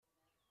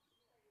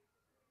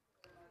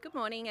Good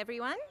morning,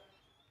 everyone.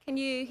 Can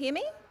you hear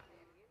me?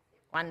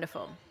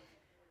 Wonderful.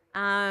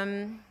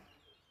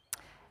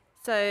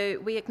 So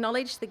we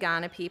acknowledge the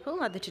Kaurna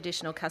people are the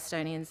traditional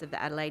custodians of the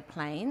Adelaide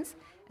Plains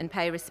and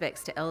pay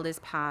respects to elders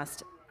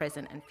past,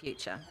 present and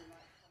future.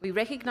 We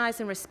recognise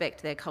and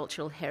respect their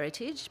cultural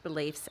heritage,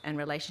 beliefs and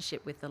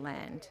relationship with the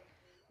land.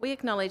 We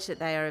acknowledge that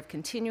they are of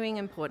continuing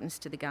importance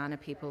to the Kaurna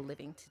people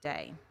living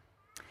today.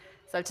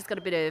 So I've just got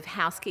a bit of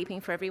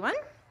housekeeping for everyone.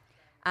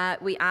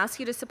 We ask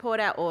you to support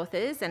our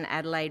authors and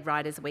Adelaide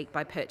Writers Week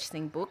by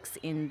purchasing books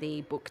in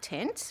the book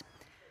tent.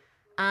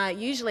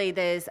 Usually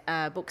there's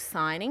a book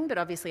signing, but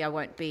obviously I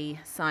won't be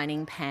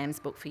signing Pam's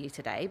book for you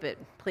today, but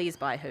please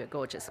buy her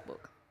gorgeous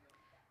book.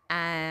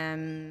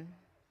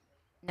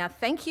 Now,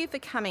 thank you for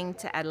coming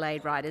to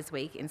Adelaide Writers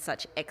Week in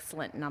such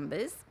excellent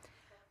numbers.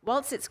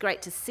 Whilst it's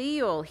great to see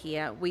you all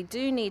here, we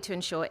do need to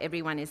ensure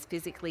everyone is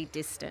physically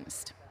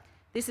distanced.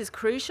 This is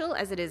crucial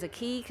as it is a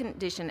key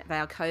condition of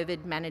our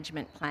COVID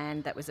management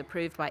plan that was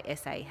approved by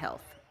SA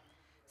Health.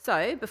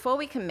 So, before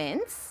we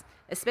commence,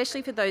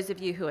 especially for those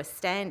of you who are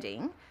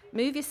standing,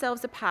 move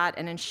yourselves apart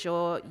and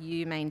ensure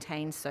you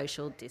maintain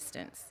social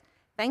distance.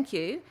 Thank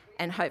you,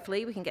 and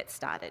hopefully we can get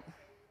started.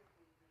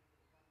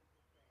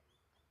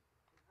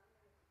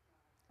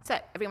 So,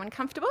 everyone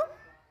comfortable?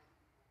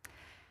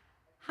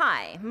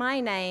 Hi, my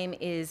name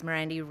is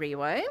Mirandi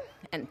Riwo,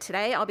 and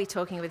today I'll be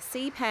talking with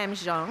C. Pam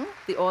Zhong,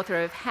 the author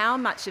of How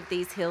Much of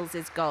These Hills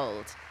is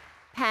Gold.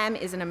 Pam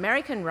is an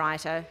American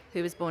writer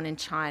who was born in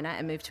China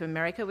and moved to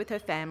America with her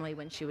family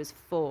when she was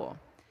 4.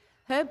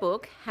 Her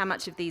book, How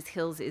Much of These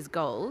Hills is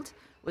Gold,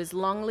 was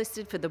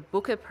longlisted for the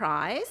Booker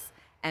Prize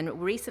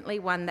and recently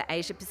won the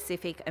Asia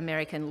Pacific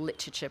American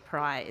Literature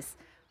Prize.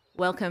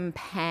 Welcome,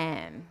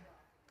 Pam.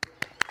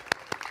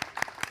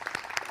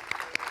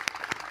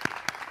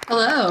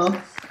 Hello.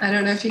 I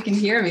don't know if you can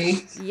hear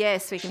me.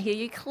 Yes, we can hear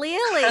you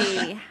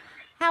clearly.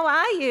 How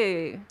are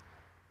you?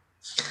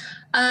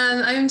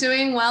 I'm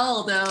doing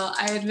well, though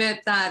I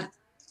admit that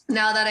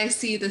now that I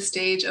see the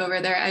stage over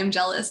there, I'm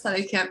jealous that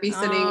I can't be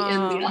sitting in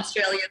the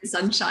Australian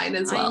sunshine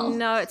as well. I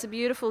know, it's a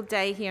beautiful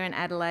day here in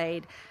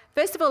Adelaide.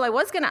 First of all, I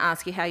was going to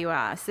ask you how you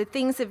are. So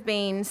things have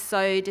been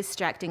so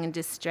distracting and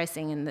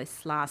distressing in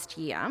this last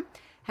year.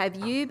 Have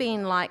you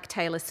been like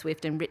Taylor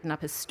Swift and written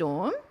up a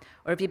storm?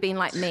 Or have you been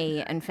like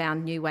me and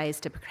found new ways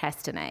to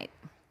procrastinate?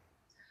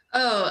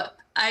 Oh,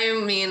 I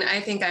mean,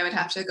 I think I would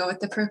have to go with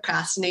the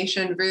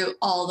procrastination route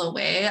all the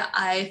way.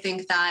 I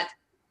think that,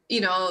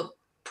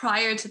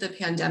 prior to the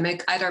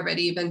pandemic, I'd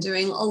already been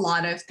doing a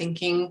lot of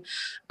thinking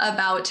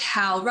about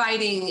how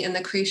writing and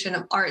the creation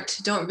of art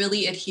don't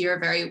really adhere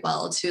very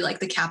well to like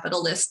the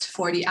capitalist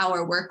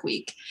 40-hour work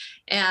week.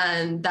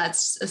 And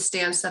that's a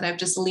stance that I've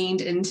just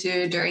leaned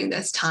into during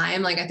this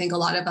time. Like, I think a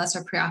lot of us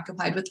are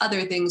preoccupied with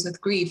other things,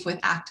 with grief, with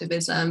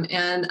activism.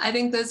 And I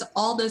think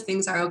all those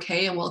things are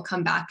okay and will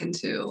come back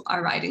into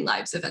our writing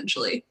lives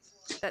eventually.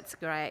 That's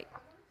great.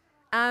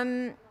 So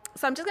I'm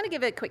just going to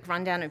give a quick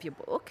rundown of your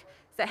book.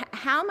 So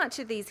How Much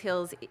of These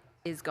Hills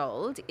is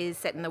Gold is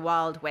set in the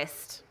Wild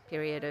West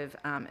period of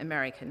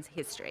American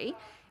history.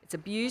 It's a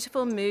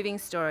beautiful, moving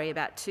story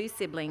about 2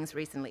 siblings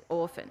recently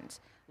orphaned.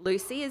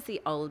 Lucy is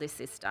the older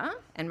sister,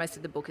 and most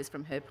of the book is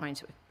from her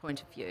point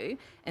of view,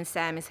 and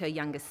Sam is her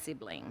youngest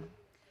sibling.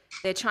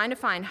 They're trying to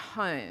find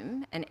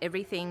home and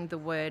everything the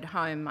word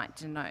home might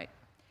denote.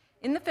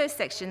 In the first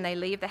section, they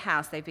leave the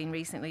house they've been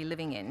recently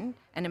living in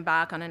and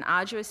embark on an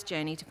arduous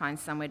journey to find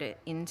somewhere to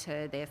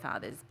inter their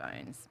father's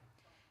bones.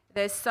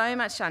 There's so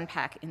much to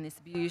unpack in this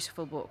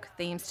beautiful book,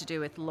 themes to do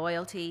with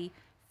loyalty,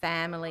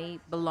 family,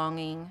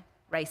 belonging,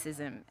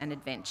 racism and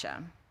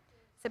adventure.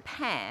 So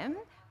Pam,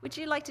 would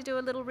you like to do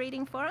a little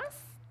reading for us?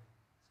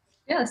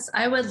 Yes,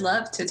 I would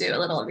love to do a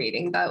little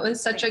reading. That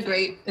was such a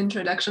great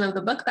introduction of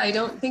the book that I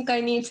don't think I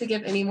need to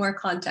give any more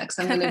context.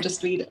 I'm going to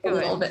just read a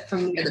little bit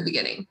from near the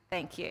beginning.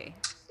 Thank you.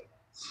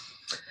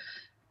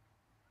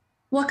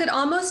 What could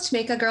almost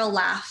make a girl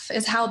laugh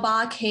is how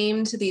Ba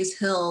came to these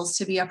hills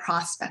to be a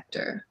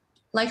prospector.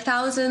 Like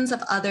thousands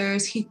of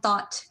others, he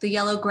thought the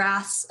yellow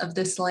grass of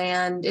this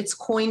land, its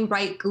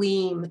coin-bright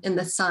gleam in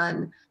the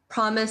sun,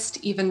 promised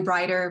even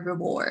brighter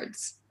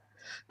rewards.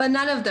 But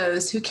none of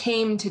those who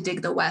came to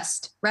dig the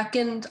West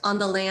reckoned on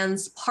the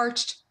land's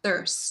parched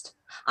thirst,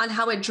 on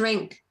how it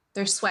drank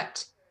their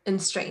sweat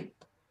and strength.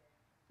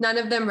 None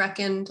of them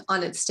reckoned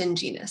on its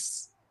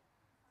stinginess.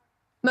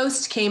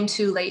 Most came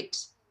too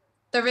late.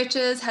 The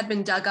riches had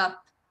been dug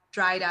up,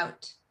 dried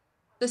out.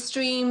 The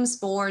streams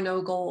bore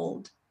no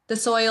gold. The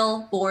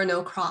soil bore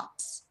no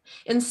crops.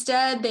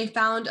 Instead, they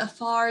found a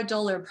far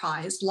duller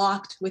prize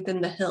locked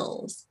within the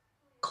hills: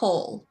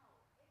 coal.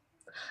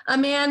 A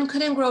man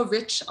couldn't grow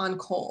rich on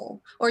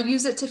coal or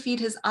use it to feed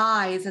his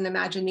eyes and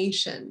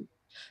imagination,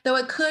 though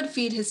it could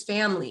feed his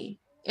family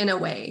in a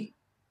way,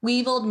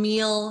 weevilled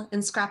meal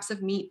and scraps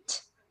of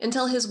meat,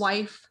 until his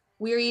wife,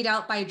 wearied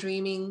out by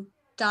dreaming,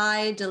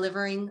 died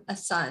delivering a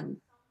son.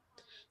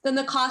 Then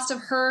the cost of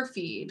her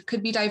feed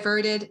could be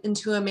diverted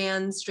into a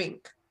man's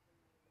drink.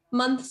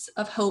 Months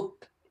of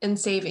hope and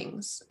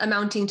savings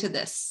amounting to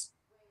this: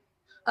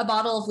 a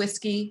bottle of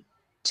whiskey,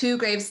 2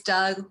 graves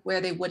dug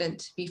where they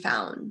wouldn't be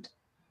found.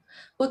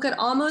 What could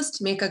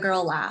almost make a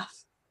girl laugh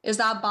is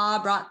that Ba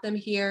brought them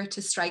here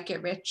to strike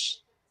it rich,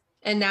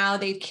 and now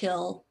they'd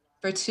kill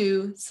for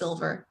 $2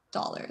 silver.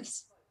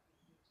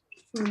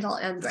 And I'll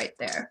end right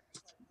there.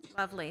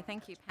 Lovely.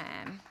 Thank you,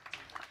 Pam.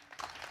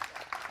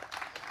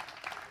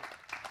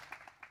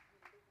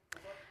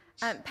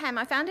 Pam,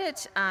 I found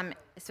it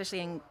especially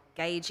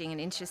engaging and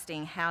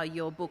interesting how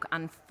your book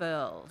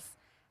unfurls,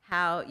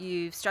 how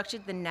you've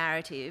structured the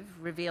narrative,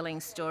 revealing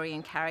story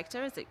and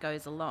character as it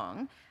goes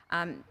along,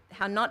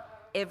 how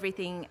not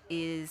everything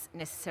is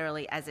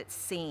necessarily as it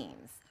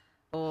seems,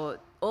 or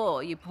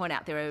you point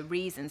out there are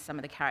reasons some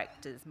of the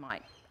characters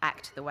might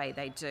act the way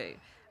they do.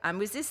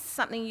 Was this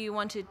something you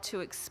wanted to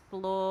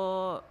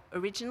explore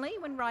originally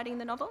when writing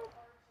the novel?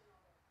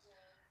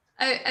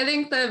 I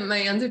think that my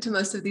answer to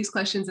most of these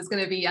questions is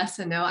going to be yes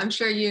and no. I'm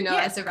sure you know,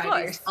 yes, as a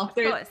writer yourself,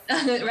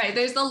 right,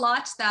 there's a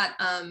lot that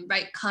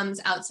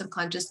comes out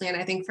subconsciously. And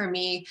I think for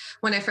me,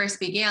 when I first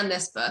began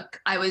this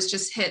book, I was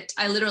just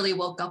I literally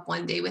woke up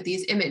one day with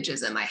these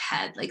images in my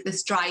head, like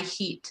this dry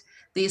heat,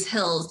 these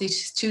hills,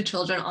 these 2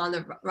 children on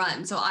the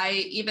run. So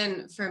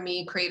even for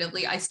me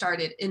creatively, I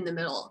started in the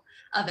middle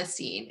of a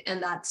scene,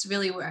 and that's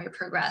really where I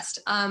progressed.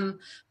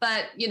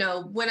 But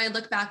when I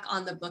look back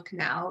on the book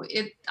now,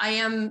 I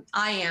am,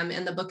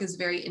 and the book is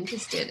very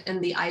interested in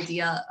the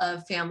idea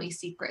of family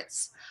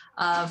secrets,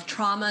 of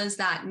traumas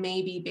that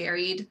may be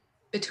buried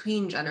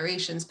between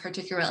generations,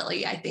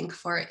 particularly I think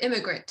for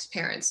immigrant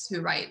parents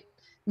who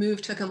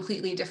move to a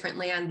completely different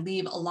land,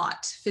 leave a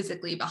lot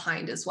physically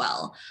behind as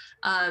well.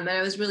 And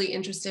I was really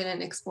interested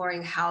in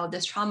exploring how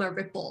this trauma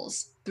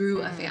ripples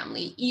through a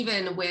family,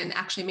 even when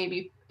actually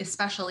maybe,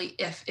 especially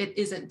if it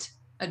isn't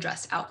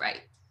addressed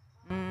outright.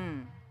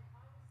 And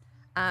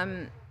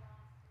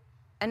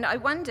I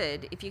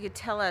wondered if you could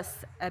tell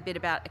us a bit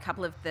about a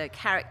couple of the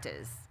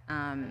characters.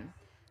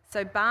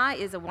 So Ba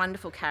is a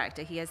wonderful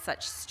character. He has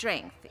such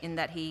strength in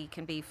that he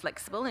can be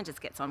flexible and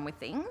just gets on with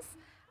things.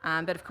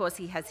 But of course,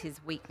 he has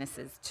his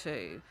weaknesses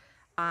too.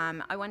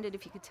 I wondered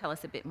if you could tell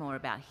us a bit more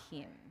about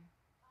him.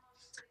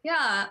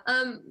 Yeah,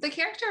 the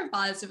character of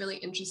Ba is a really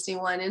interesting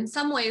one. In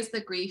some ways,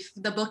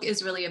 the book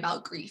is really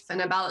about grief, and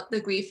about the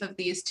grief of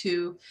these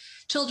 2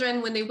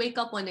 children when they wake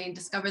up one day and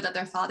discover that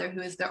their father,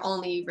 who is their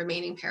only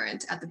remaining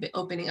parent at the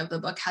opening of the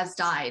book, has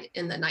died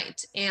in the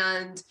night.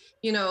 And,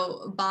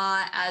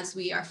 Ba, as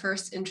we are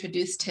first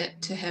introduced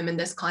to him in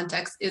this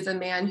context, is a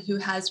man who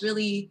has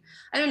really,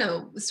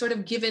 sort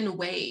of given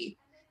way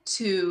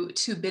to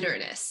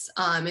bitterness,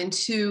 and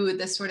to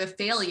the sort of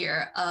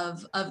failure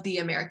of the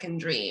American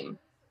dream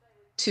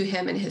to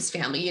him and his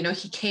family.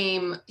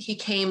 He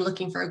came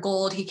looking for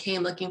gold, he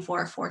came looking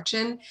for a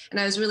fortune. And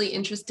I was really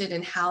interested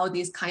in how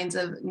these kinds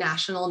of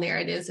national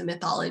narratives and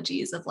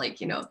mythologies of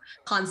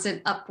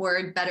constant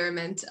upward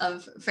betterment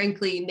of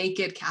frankly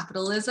naked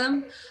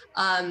capitalism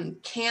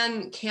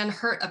can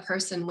hurt a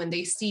person when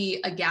they see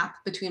a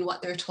gap between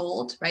what they're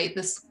told, right?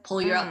 This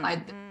pull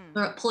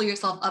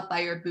yourself up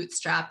by your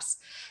bootstraps.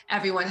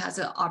 Everyone has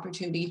an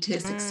opportunity to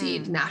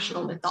succeed,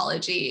 national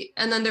mythology.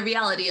 And then the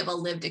reality of a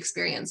lived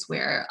experience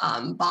where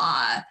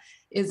Ba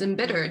is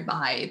embittered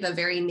by the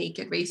very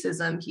naked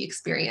racism he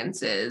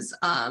experiences,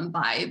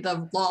 by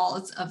the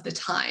laws of the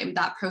time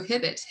that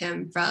prohibit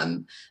him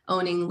from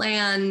owning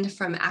land,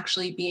 from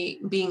actually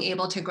being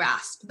able to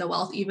grasp the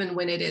wealth, even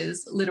when it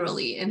is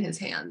literally in his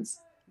hands.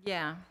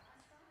 Yeah.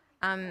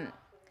 And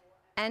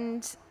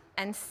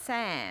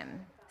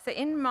Sam. So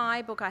in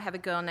my book, I have a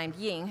girl named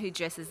Ying who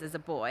dresses as a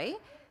boy,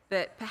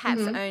 but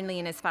perhaps only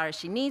in as far as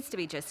she needs to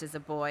be dressed as a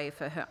boy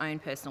for her own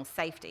personal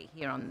safety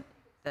here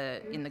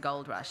in the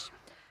Gold Rush.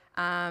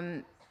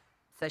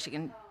 So she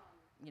can,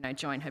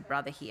 join her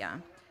brother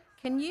here.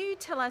 Can you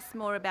tell us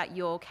more about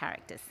your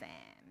character, Sam?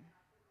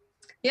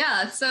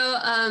 Yeah, so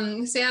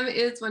Sam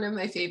is one of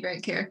my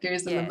favorite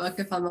characters in the book,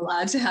 if I'm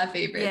allowed to have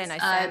favorites. Yeah, no,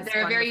 Sam's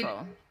they're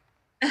wonderful.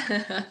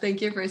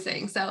 Thank you for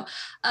saying so.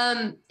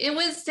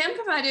 Sam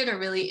provided a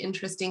really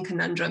interesting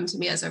conundrum to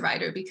me as a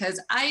writer, because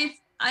I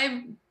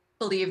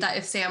believe that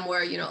if Sam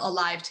were,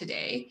 alive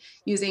today,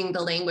 using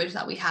the language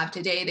that we have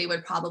today, they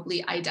would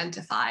probably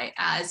identify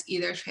as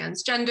either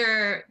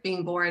transgender,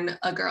 being born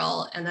a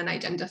girl, and then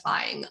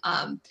identifying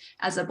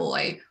as a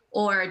boy,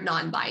 or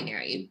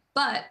non-binary.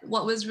 But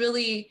what was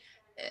really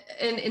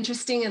an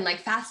interesting and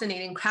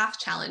fascinating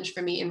craft challenge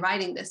for me in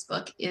writing this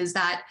book is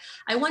that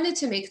I wanted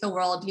to make the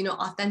world,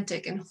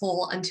 authentic and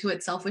whole unto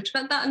itself, which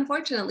meant that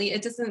unfortunately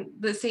it doesn't,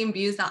 the same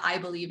views that I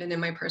believe in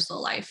my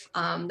personal life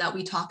that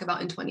we talk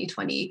about in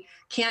 2020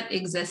 can't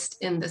exist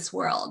in this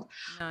world.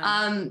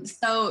 No.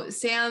 So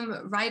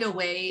Sam right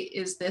away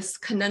is this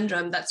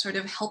conundrum that sort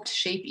of helped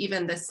shape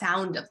even the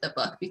sound of the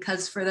book,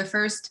 because for the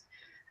first,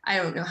 I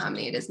don't know how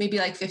many it is, maybe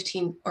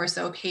 15 or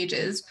so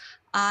pages,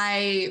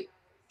 I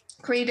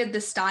created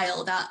this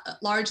style that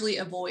largely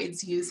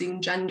avoids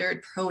using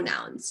gendered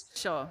pronouns.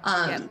 Sure.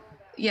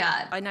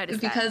 Yeah. I noticed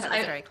because that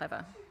was very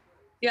clever.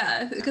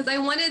 Yeah, because I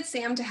wanted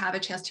Sam to have a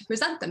chance to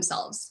present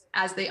themselves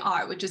as they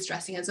are, which is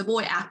dressing as a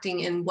boy,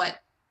 acting in what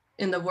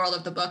in the world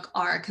of the book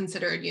are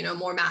considered,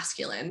 more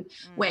masculine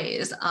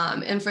ways.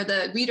 And for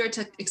the reader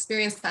to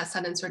experience that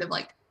sudden sort of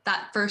like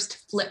that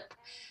first flip,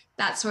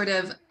 that sort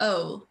of,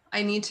 oh,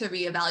 I need to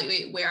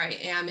reevaluate where I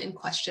am and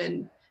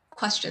question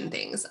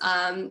things.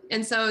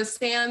 And so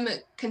Sam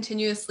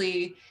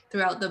continuously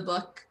throughout the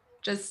book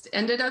just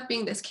ended up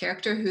being this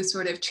character who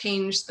sort of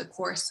changed the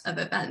course of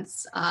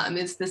events,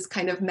 is this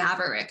kind of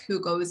maverick who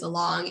goes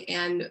along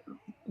and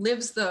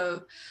lives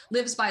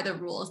by the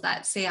rules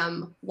that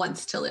Sam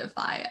wants to live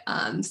by.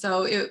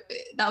 So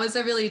that was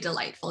a really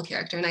delightful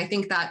character. And I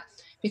think that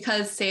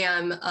because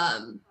Sam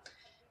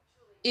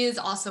is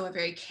also a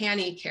very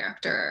canny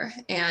character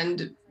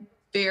and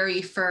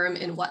very firm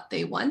in what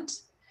they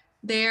want,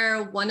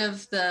 they're one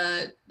of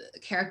the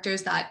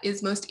characters that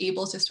is most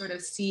able to sort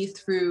of see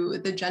through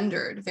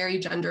the very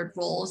gendered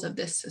roles of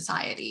this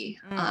society,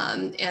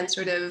 and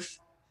sort of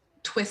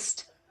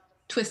twist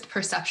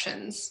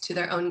perceptions to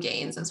their own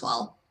gains as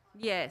well.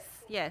 Yes.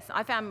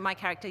 I found my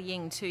character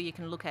Ying too. You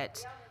can look at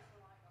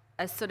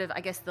as sort of, I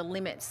guess, the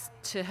limits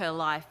to her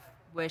life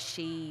were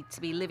she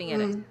to be living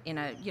it in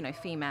a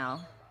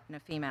female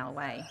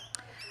way.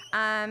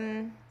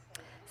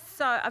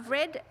 So I've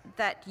read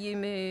that you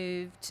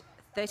moved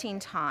 13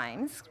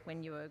 times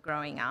when you were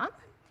growing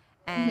up.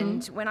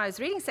 And when I was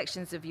reading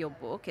sections of your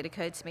book, it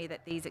occurred to me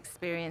that these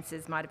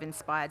experiences might have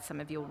inspired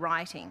some of your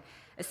writing,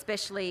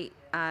 especially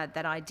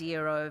that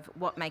idea of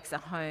what makes a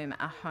home,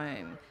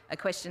 a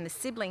question the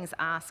siblings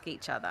ask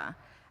each other.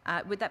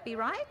 Would that be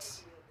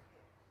right?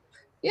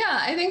 Yeah,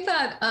 I think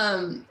that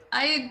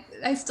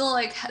I still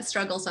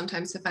struggle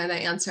sometimes to find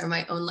that answer in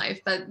my own life,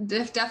 but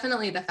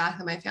definitely the fact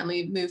that my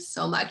family moves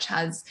so much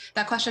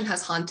that question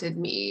has haunted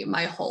me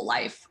my whole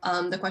life.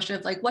 The question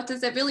of what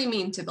does it really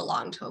mean to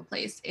belong to a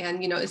place?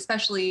 And,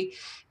 especially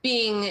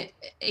being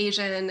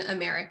Asian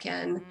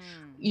American,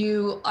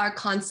 you are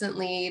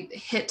constantly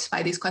hit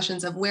by these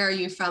questions of where are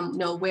you from?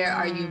 No, where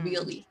are you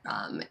really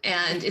from?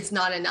 And it's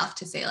not enough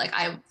to say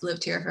I've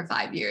lived here for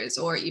 5 years,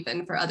 or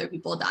even for other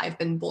people that I've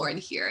been born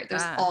here.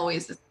 There's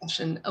always this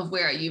question of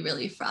where are you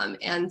really from?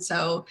 And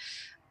so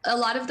a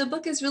lot of the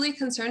book is really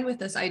concerned with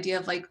this idea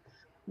of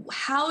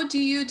how do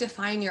you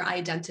define your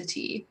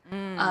identity,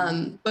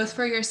 both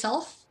for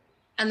yourself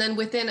and then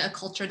within a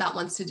culture that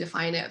wants to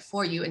define it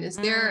for you? And is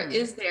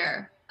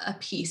there a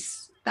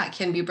peace that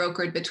can be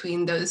brokered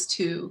between those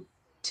two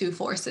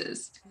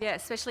forces? Yeah,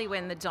 especially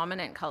when the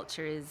dominant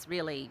culture is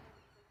really,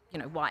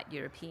 white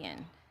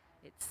European.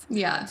 It's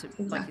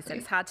exactly. Like you said,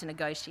 it's hard to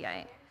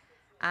negotiate.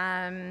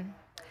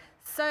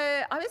 So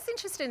I was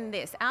interested in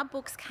this. Our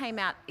books came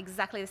out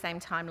exactly the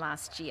same time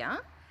last year,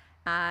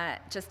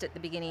 just at the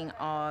beginning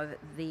of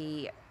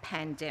the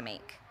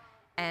pandemic.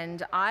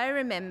 And I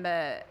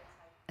remember,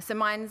 so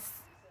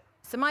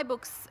my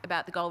book's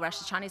about the gold rush,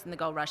 the Chinese and the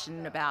gold rush,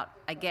 and about,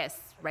 I guess,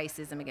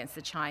 racism against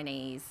the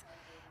Chinese.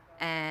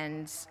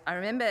 And I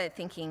remember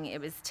thinking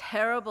it was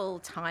terrible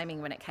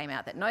timing when it came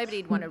out, that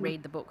nobody'd want to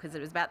read the book because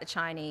it was about the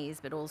Chinese,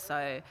 but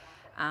also,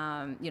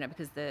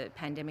 because the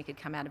pandemic had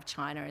come out of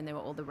China and there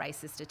were all the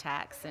racist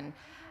attacks. And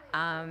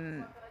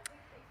I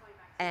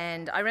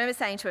remember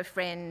saying to a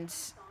friend,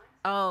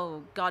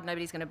 oh, God,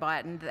 nobody's going to buy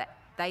it. And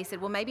they said,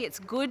 well, maybe it's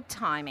good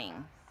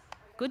timing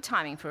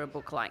for a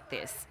book like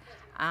this.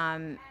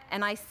 And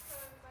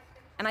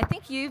I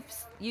think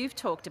you've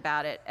talked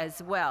about it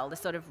as well. The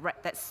sort of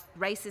that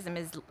racism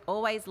is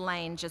always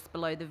lain just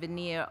below the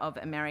veneer of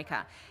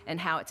America, and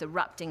how it's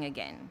erupting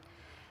again.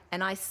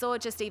 And I saw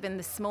just even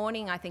this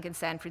morning, I think in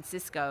San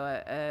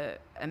Francisco,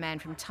 a man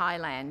from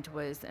Thailand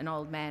an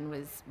old man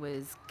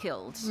was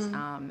killed,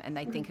 and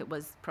they think it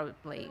was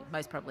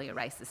most probably a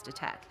racist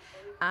attack.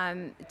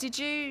 Did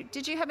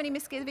you have any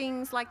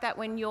misgivings like that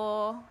when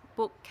your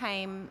book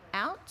came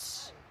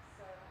out?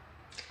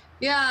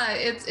 Yeah,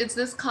 it's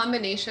this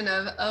combination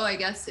of, oh, I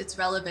guess it's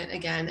relevant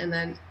again, and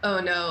then, oh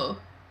no,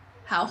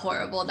 how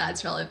horrible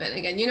that's relevant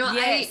again.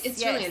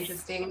 It's really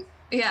interesting.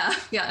 Yeah,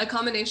 a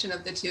combination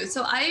of the two.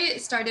 So I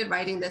started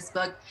writing this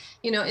book,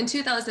 in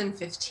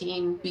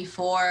 2015,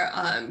 before,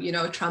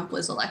 Trump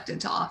was elected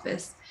to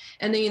office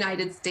in the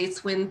United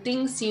States, when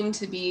things seemed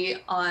to be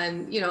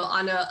on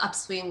an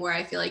upswing, where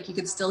I feel like you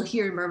could still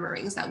hear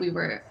murmurings that we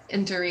were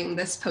entering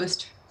this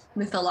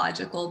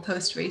post-mythological,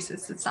 post-racist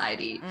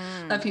society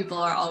that people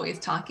are always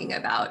talking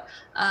about.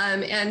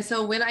 And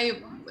so when I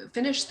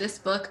finished this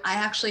book, I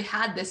actually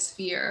had this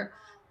fear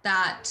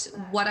that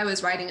what I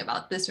was writing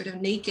about, this sort of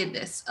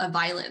nakedness of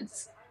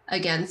violence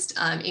against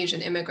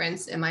Asian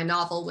immigrants in my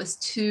novel, was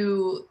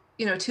too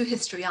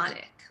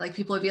histrionic.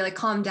 People would be like,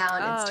 calm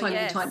down, it's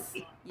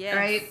 2020. Yes.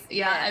 Right?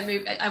 Yeah.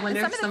 Yes. I wonder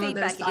if some of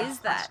those feedback is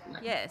that.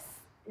 Yes.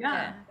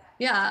 Yeah.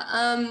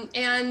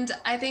 And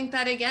I think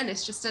that, again,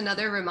 it's just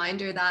another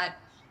reminder that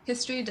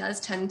history does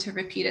tend to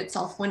repeat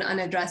itself when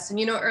unaddressed.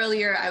 And,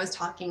 earlier I was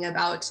talking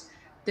about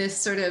this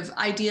sort of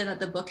idea that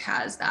the book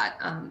has, that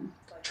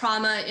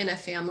trauma in a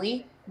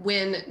family,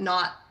 when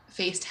not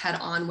faced head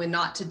on, when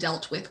not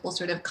dealt with, will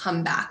sort of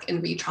come back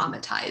and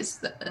re-traumatize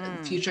the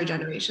future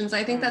generations.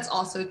 I think that's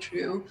also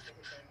true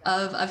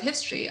of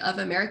history, of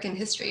American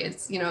history.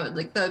 It's,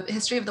 the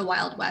history of the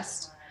Wild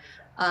West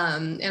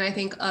And I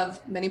think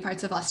of many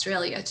parts of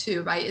Australia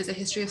too, right, is a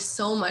history of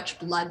so much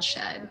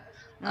bloodshed,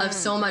 of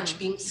so much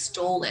being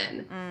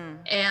stolen.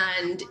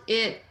 And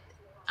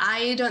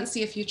I don't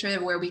see a future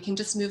where we can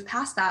just move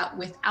past that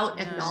without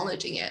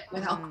acknowledging it,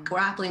 without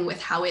grappling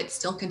with how it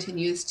still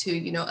continues to,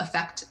 you know,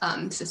 affect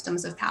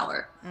systems of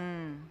power.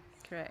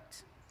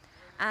 Correct.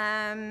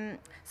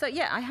 So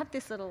yeah, I have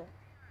this little,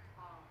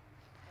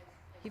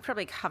 you've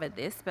probably covered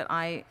this, but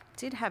I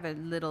did have a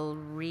little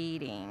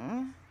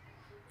reading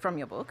from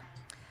your book.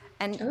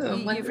 And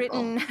you've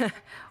written,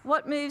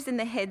 what moves in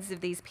the heads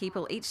of these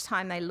people each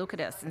time they look at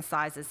us and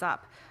size us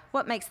up?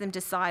 What makes them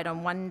decide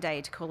on one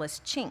day to call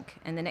us chink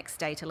and the next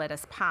day to let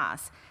us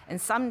pass, and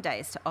some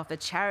days to offer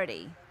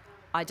charity?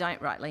 I don't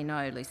rightly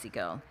know, Lucy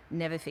Girl.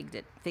 Never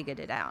figured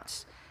it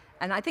out.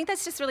 And I think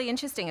that's just really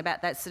interesting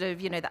about that sort of,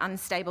 you know, the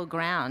unstable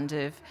ground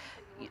of,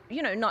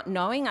 you know, not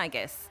knowing, I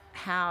guess,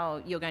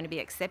 how you're going to be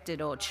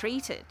accepted or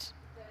treated.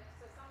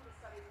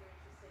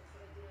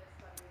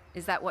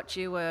 Is that what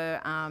you were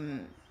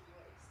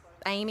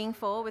aiming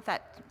for with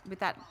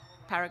that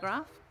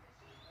paragraph?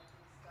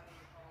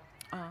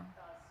 Oh.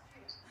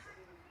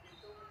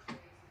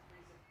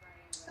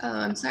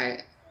 I'm sorry.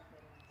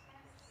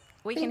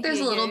 I think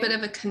there's a little bit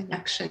of a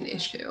connection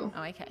issue.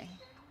 Oh, okay.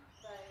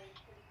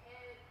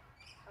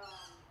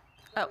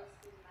 Oh,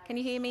 can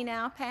you hear me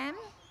now, Pam?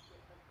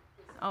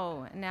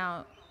 Oh,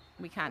 now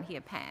we can't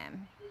hear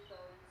Pam.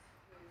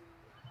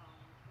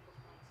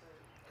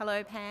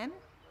 Hello, Pam?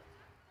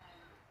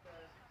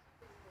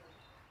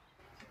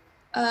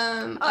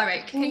 All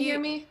right, can you hear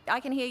me? I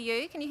can hear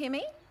you. Can you hear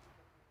me?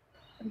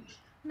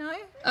 No?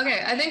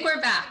 Okay, I think we're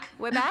back.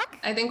 We're back?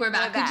 I think we're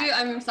back.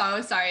 I'm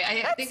so sorry.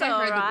 I think I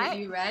heard the bit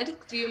you read.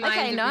 Do you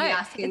mind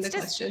re-asking the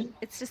question?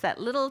 It's just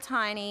that little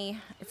tiny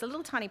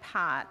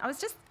part. I was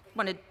just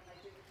wanted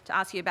to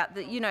ask you about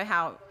the, you know,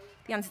 how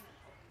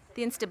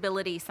the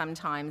instability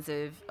sometimes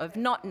of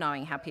not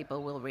knowing how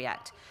people will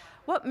react.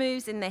 What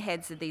moves in the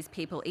heads of these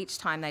people each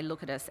time they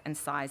look at us and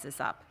size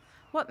us up?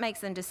 What makes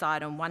them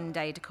decide on one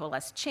day to call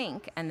us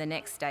chink and the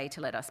next day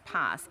to let us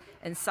pass,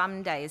 and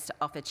some days to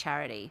offer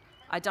charity?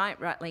 I don't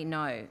rightly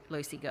know,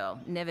 Lucy Girl.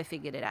 Never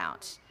figured it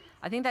out.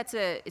 I think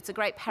it's a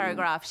great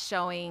paragraph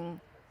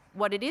showing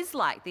what it is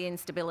like, the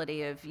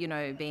instability of, you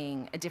know,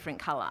 being a different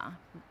colour.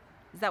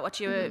 Is that what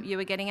you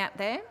were getting at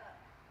there?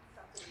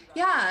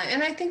 Yeah,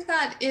 and I think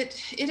that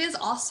it is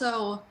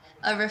also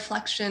a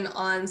reflection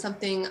on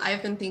something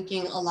I've been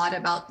thinking a lot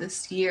about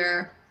this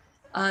year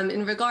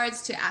in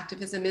regards to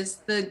activism, is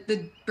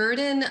the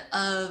burden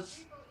of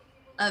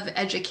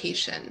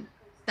education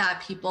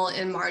that people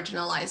in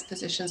marginalized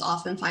positions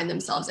often find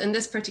themselves. In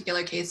this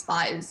particular case,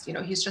 Ba is, you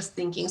know, he's just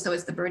thinking, so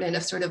it's the burden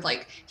of sort of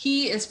like,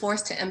 he is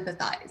forced to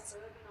empathize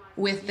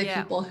with the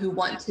people who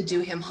want to do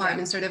him harm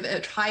and sort of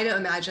try to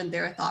imagine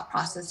their thought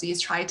processes,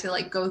 try to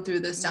like go through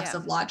the steps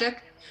of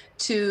logic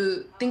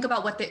to think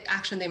about what the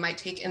action they might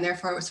take, and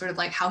therefore sort of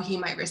like how he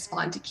might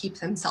respond to keep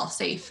himself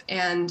safe.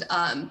 And,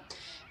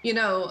 you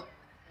know,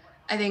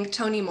 I think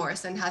Toni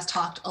Morrison has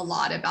talked a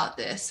lot about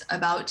this,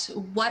 about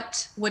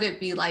what would it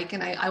be like,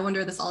 and I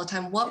wonder this all the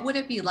time, what would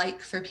it be like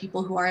for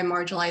people who are in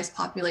marginalized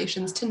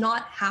populations to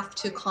not have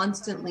to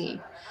constantly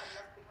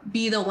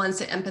be the ones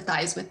to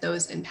empathize with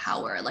those in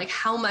power? Like,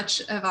 how much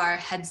of our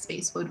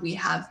headspace would we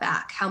have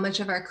back? How much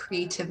of our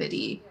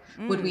creativity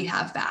would we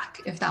have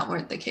back if that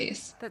weren't the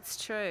case?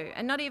 That's true.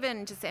 And not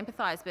even just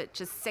empathize, but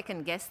just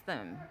second guess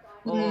them,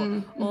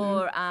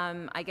 or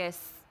I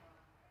guess,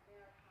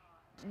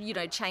 you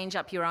know, change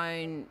up your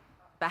own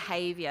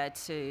behaviour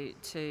to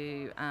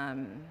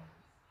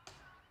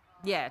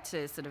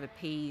sort of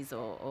appease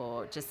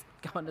or just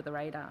go under the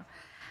radar.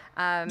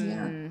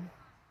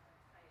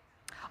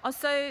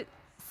 Also,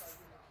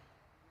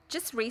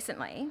 just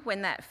recently,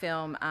 when that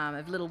film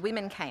of Little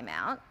Women came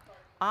out,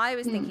 I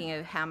was thinking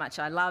of how much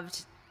I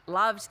loved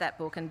that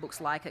book and books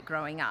like it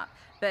growing up.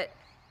 But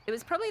it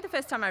was probably the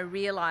first time I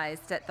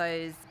realised that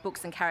those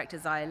books and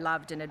characters I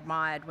loved and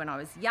admired when I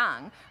was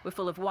young were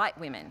full of white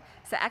women.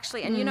 So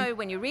actually, and you know,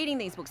 when you're reading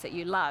these books that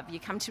you love, you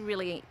come to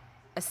really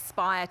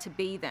aspire to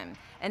be them.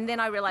 And then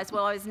I realised,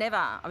 well, I was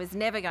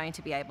never going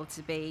to be able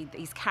to be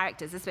these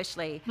characters,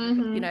 especially,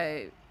 you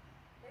know,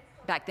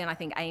 back then I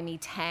think Amy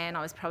Tan,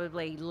 I was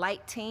probably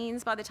late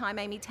teens by the time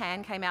Amy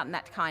Tan came out, and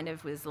that kind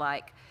of was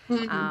like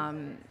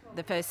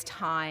the first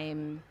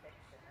time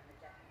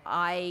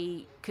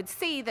I could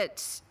see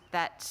that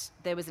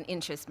there was an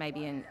interest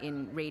maybe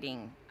in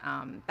reading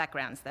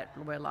backgrounds that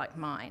were like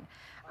mine.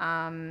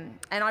 And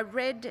I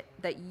read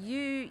that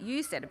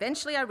you said,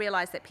 eventually I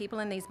realised that people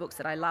in these books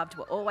that I loved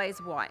were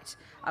always white.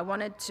 I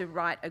wanted to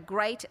write a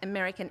great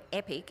American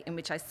epic in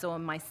which I saw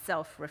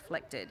myself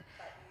reflected.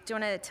 Do you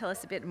want to tell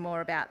us a bit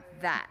more about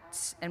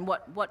that and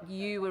what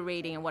you were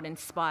reading and what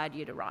inspired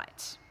you to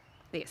write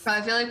this?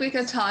 I feel like we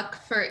could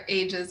talk for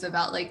ages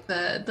about like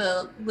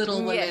the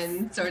Little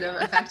Women sort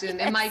of effect.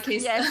 And in my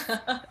case,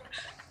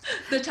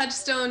 The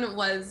touchstone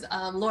was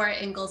Laura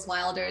Ingalls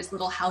Wilder's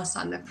Little House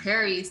on the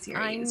Prairie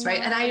series, right?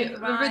 And I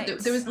remember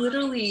there was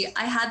literally,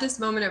 I had this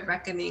moment of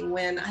reckoning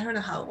when, I don't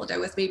know how old I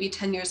was, maybe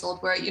 10 years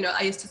old, where,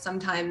 I used to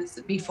sometimes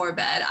before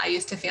bed, I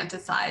used to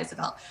fantasize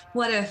about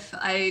what if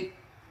I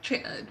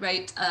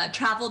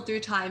traveled through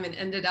time and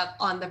ended up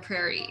on the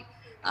prairie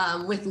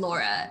with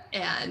Laura,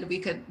 and we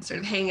could sort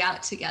of hang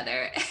out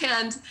together.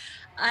 And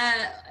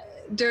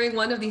during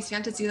one of these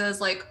fantasies, I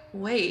was like,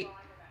 wait,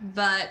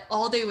 but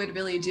all they would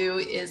really do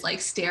is like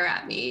stare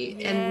at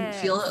me and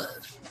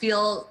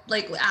feel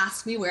like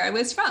ask me where I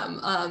was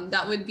from.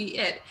 That would be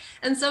it.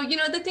 And so,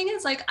 the thing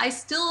is, like, I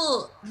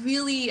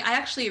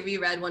actually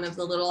reread one of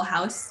the Little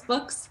House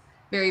books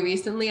very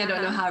recently. I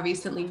don't know how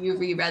recently you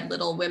reread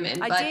Little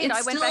Women. I did.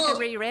 I went back and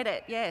reread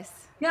it. Yes.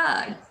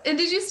 Yeah. And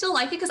did you still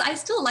like it? Because I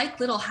still like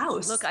Little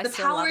House. Look, the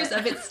powers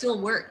of it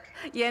still work.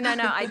 Yeah, no,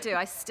 I do.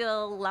 I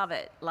still love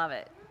it. Love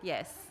it.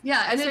 Yes.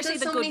 Yeah. And especially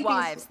The Good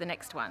Wives, the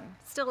next one.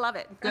 Still love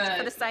it. Good.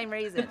 For the same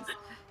reasons.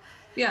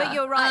 Yeah. But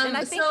you're right. And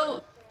I think...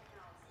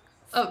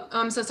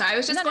 I'm so sorry. I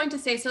was just going to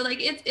say, so like,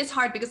 it's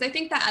hard because I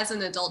think that as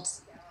an adult,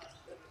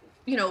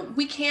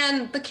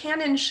 the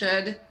canon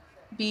should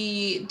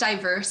be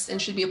diverse and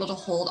should be able to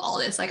hold all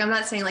this. Like, I'm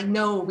not saying like,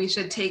 no, we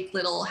should take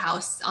Little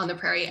House on the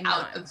Prairie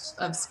out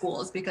of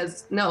schools,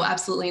 because no,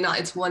 absolutely not.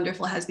 It's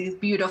wonderful. It has these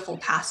beautiful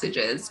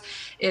passages.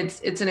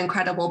 It's an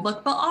incredible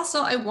book, but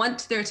also I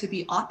want there to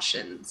be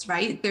options,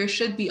 right? There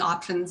should be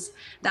options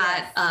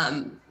that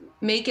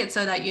make it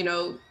so that,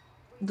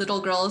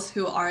 little girls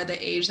who are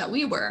the age that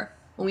we were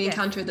when we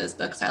encounter those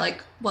books are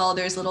like, well,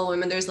 there's Little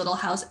Women, there's Little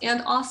House,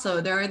 and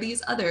also there are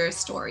these other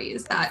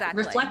stories that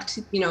reflect,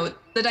 the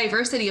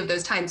diversity of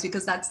those times,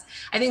 because I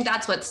think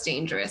that's what's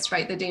dangerous,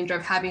 right? The danger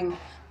of having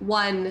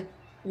one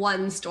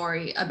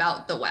story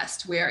about the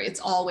West where it's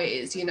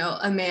always,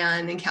 a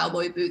man in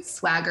cowboy boots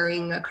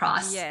swaggering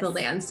across the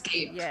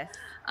landscape. Yes.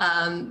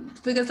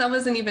 Because that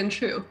wasn't even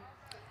true.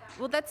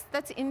 Well,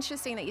 that's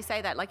interesting that you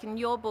say that. Like, in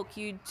your book,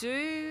 you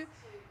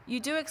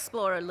do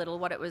explore a little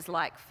what it was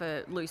like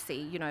for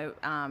Lucy,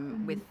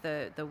 with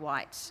the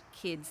white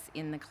kids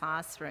in the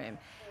classroom,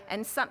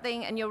 and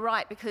you're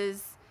right,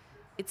 because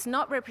it's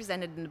not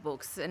represented in the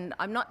books. And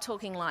I'm not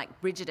talking like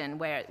Bridgerton,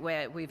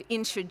 where we've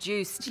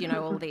introduced,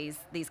 all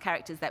these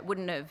characters that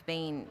wouldn't have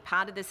been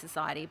part of the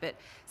society. But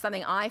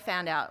something I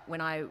found out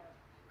when I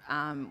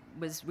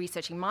was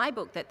researching my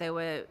book, that there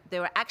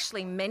were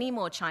actually many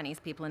more Chinese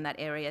people in that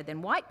area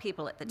than white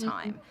people at the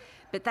time.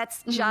 But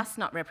that's just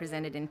not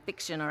represented in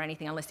fiction or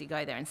anything, unless you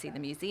go there and see the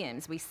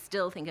museums. We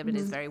still think of it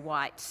as very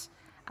white,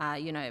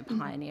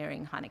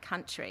 pioneering kind of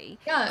country.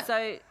 Yeah.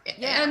 So,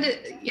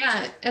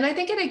 and I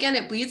think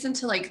it bleeds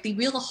into like the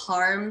real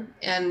harm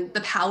and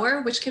the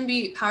power,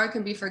 power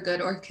can be for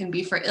good or can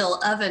be for ill,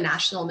 of a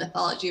national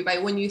mythology,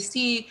 right? When you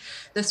see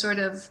the sort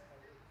of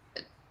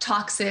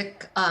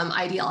toxic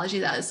ideology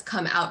that has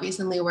come out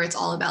recently, where it's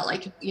all about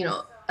like,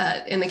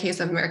 in the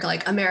case of America,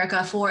 like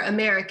America for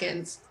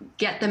Americans,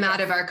 get them out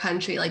of our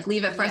country, like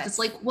leave it for us. It's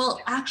like, well,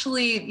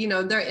 actually,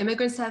 there are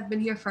immigrants that have been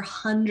here for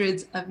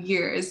hundreds of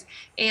years,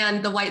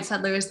 and the white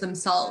settlers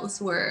themselves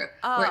were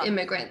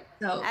immigrants.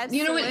 So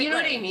you know what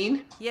I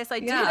mean? Yes, I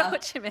do know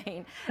what you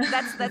mean.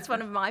 That's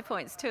one of my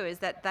points too, is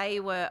that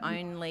they were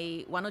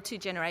only one or two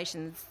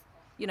generations,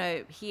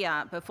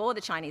 here before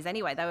the Chinese.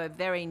 Anyway, they were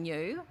very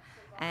new,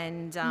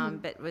 and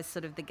but was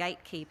sort of the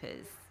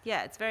gatekeepers.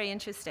 Yeah, it's very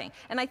interesting,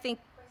 and I think,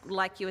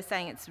 like you were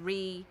saying,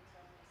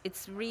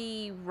 it's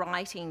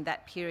rewriting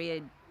that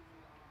period,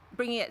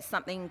 bringing it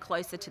something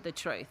closer to the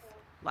truth,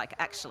 like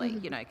actually,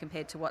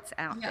 compared to what's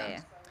out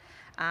there.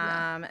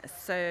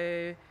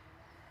 So,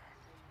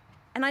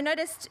 and I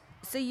noticed,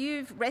 so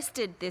you've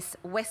wrested this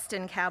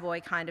Western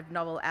cowboy kind of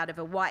novel out of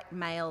a white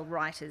male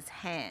writer's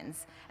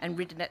hands and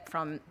written it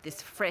from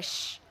this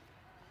fresh,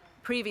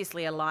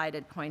 previously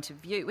elided point of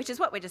view, which is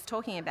what we're just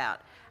talking about.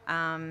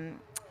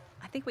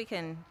 I think we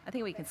can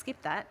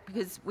skip that,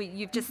 because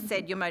you've just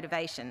said your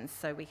motivations,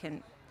 so we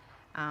can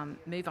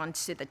move on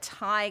to the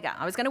tiger.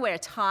 I was going to wear a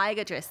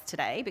tiger dress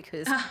today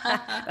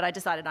but I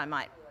decided I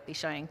might be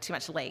showing too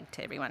much leg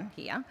to everyone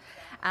here.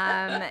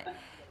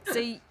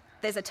 So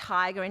there's a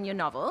tiger in your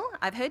novel.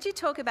 I've heard you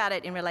talk about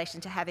it in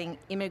relation to having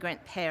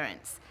immigrant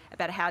parents,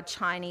 about how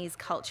Chinese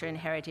culture and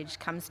heritage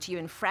comes to you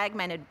in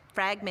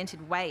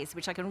fragmented ways,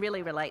 which I can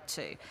really relate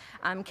to.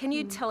 Can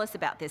you tell us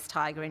about this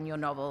tiger in your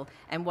novel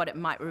and what it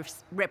might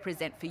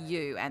represent for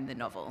you and the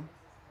novel?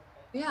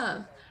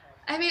 Yeah.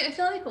 I mean, I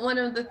feel like one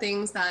of the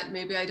things that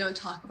maybe I don't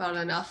talk about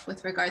enough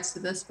with regards to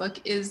this book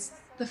is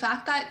the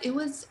fact that it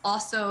was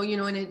also,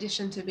 in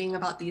addition to being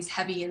about these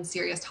heavy and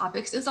serious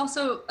topics, it's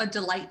also a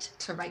delight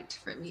to write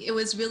for me. It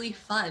was really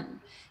fun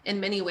in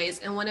many ways.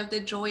 And one of the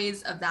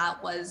joys of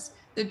that was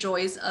the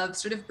joys of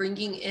sort of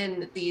bringing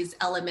in these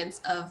elements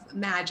of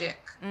magic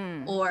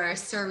or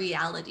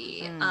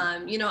surreality.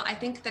 I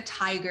think the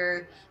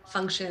tiger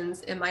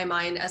functions in my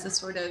mind as a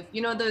sort of,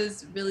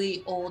 those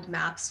really old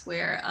maps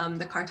where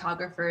the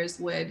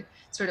cartographers would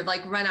sort of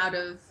like run out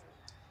of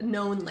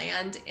known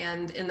land,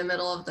 and in the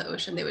middle of the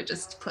ocean they would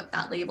just put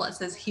that label that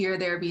says "Here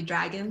there be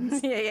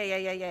dragons."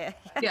 Yeah.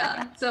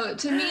 Yeah. So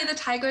to me, the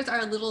tigers are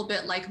a little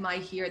bit like my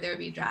 "Here there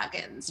be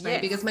dragons," right?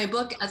 Yes. Because my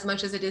book, as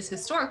much as it is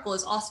historical,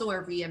 is also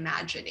a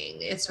reimagining.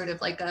 It's sort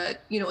of like a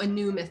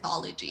new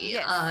mythology.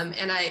 Yes.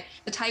 And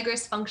the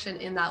tigers function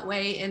in that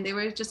way, and they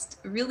were just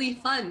really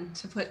fun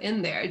to put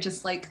in there.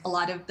 Just like a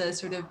lot of the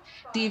sort of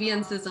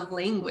deviances of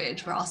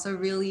language were also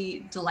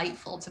really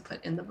delightful to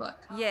put in the book.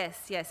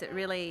 Yes, it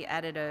really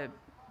added a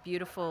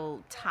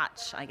beautiful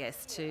touch, I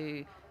guess,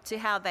 to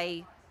how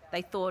they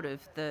thought of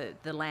the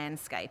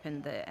landscape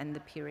and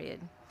the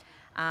period.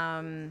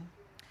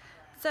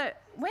 So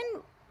when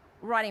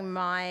writing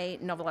my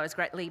novel, I was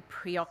greatly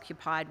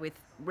preoccupied with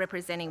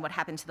representing what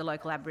happened to the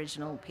local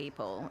Aboriginal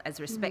people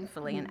as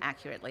respectfully and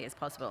accurately as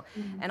possible.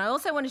 And I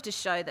also wanted to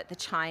show that the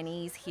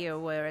Chinese here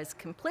were as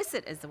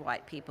complicit as the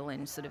white people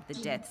in sort of the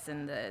deaths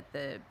and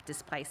the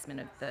displacement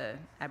of the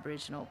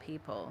Aboriginal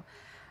people.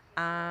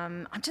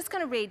 I'm just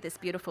going to read this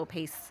beautiful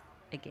piece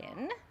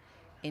again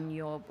in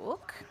your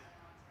book,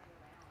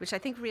 which I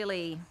think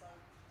really...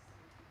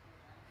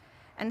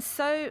 And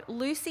so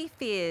Lucy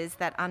fears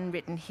that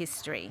unwritten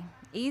history,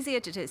 easier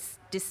to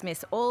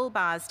dismiss all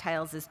Bar's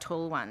tales as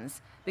tall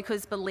ones,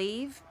 because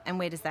believe, and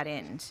where does that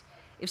end?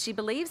 If she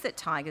believes that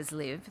tigers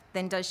live,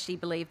 then does she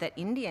believe that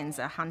Indians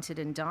are hunted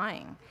and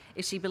dying?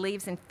 If she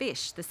believes in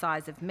fish the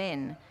size of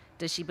men,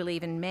 does she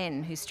believe in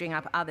men who string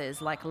up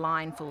others like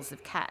linefuls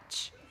of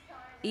catch?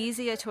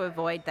 Easier to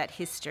avoid that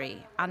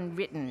history,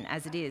 unwritten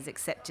as it is,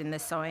 except in the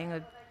sowing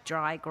of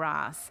dry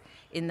grass,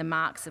 in the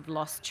marks of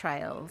lost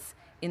trails,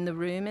 in the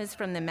rumours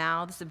from the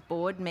mouths of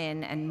bored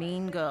men and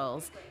mean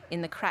girls,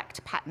 in the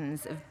cracked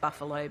patterns of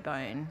buffalo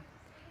bone.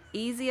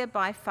 Easier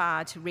by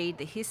far to read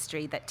the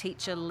history that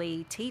Teacher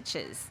Lee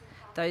teaches,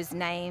 those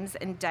names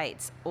and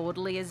dates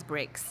orderly as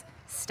bricks,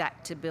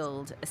 stacked to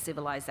build a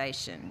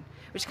civilization,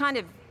 which kind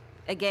of,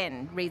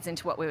 again, reads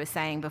into what we were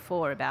saying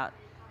before about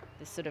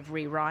this sort of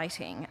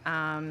rewriting.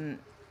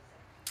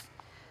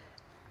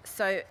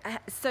 So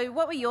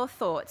what were your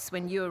thoughts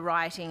when you were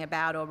writing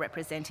about or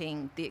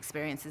representing the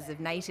experiences of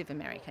Native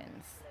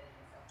Americans?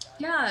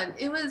 Yeah,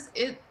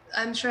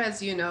 I'm sure,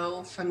 as you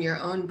know from your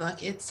own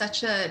book, it's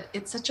such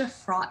a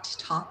fraught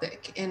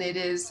topic, and it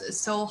is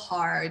so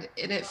hard,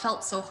 and it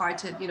felt so hard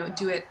to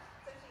do it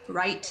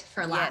right,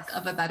 for lack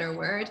of a better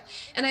word.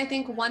 And I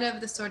think one of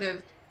the sort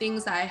of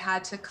things that I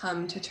had to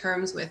come to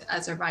terms with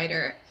as a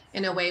writer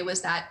in a way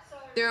was that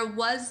there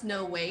was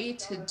no way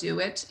to do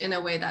it in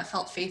a way that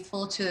felt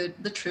faithful to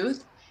the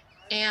truth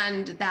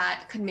and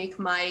that could make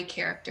my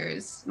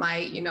characters,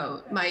 my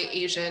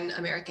Asian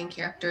American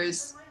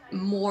characters,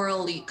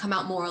 come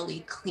out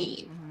morally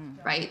clean,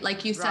 right?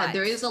 Like you said,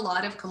 there is a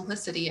lot of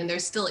complicity, and there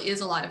still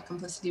is a lot of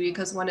complicity,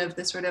 because one of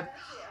the sort of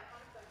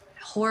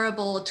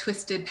horrible,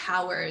 twisted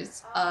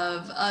powers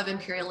of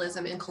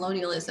imperialism and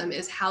colonialism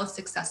is how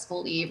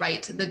successfully,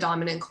 right, the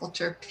dominant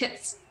culture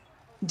pits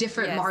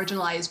different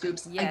marginalized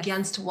groups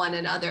against one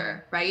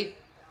another, right?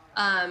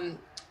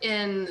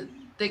 In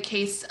the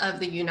case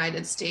of the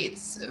United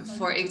States,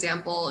 for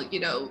example,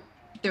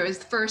 there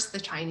was first the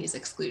Chinese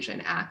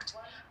Exclusion Act.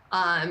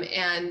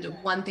 And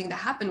one thing that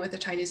happened with the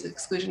Chinese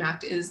Exclusion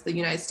Act is the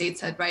United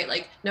States said, right,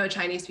 like, no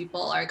Chinese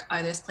people are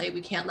on this plane,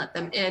 we can't let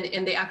them in.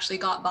 And they actually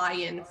got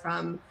buy-in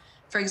from,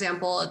 for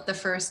example, the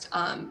first,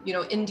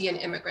 Indian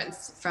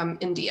immigrants from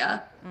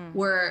India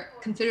were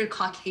considered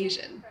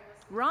Caucasian.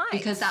 Right.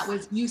 Because that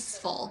was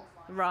useful.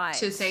 Right.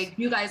 To say,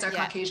 you guys are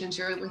Caucasians,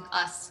 you're with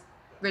us,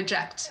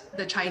 reject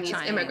the Chinese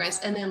immigrants.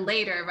 And then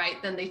later, right,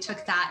 then they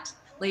took that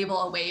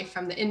label away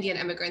from the Indian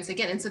immigrants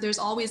again. And so there's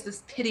always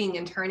this pitting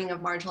and turning of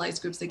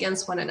marginalized groups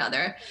against one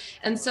another.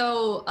 And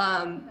so,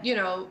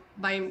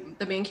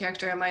 the main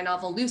character in my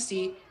novel,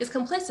 Lucy, is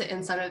complicit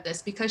in some of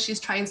this because she's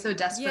trying so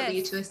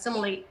desperately to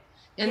assimilate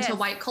into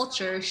white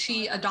culture.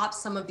 She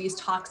adopts some of these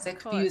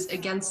toxic views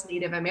against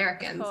Native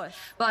Americans.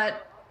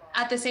 But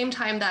at the same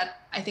time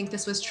that I think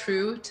this was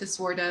true to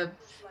sort of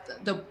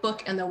the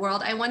book and the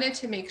world, I wanted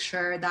to make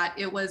sure that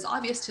it was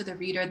obvious to the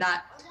reader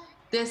that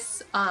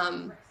this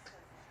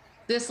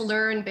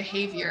learned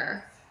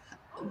behavior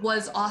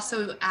was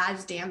also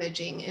as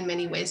damaging in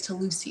many ways to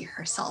Lucy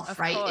herself,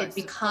 right? It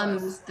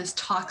becomes this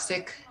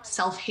toxic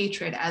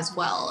self-hatred as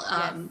well.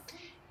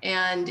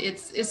 And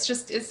it's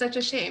such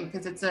a shame,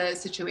 because it's a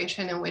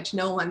situation in which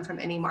no one from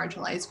any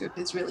marginalized group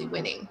is really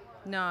winning.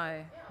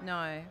 No.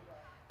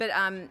 But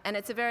and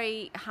it's a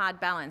very hard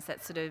balance,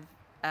 that sort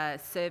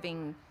of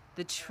serving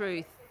the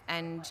truth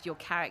and your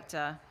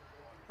character,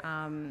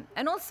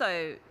 and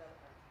also,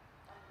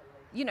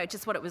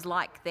 just what it was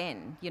like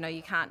then.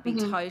 You can't be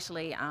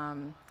totally,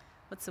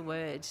 what's the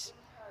word,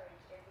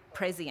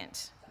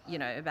 prescient,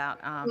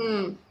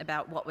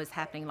 about what was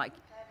happening. Like,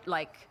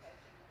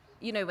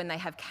 when they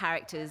have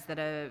characters that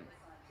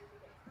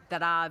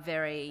are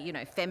very,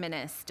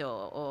 feminist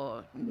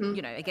or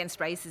against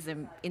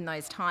racism in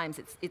those times,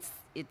 it's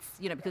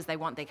because they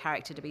want their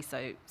character to be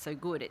so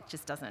good, it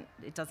just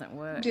doesn't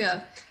work.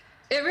 Yeah.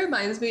 It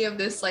reminds me of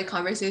this like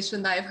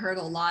conversation that I've heard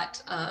a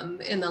lot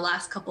in the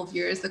last couple of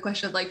years. The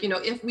question of like,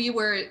 if we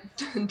were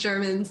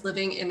Germans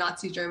living in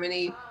Nazi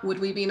Germany, would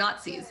we be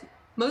Nazis?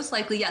 Most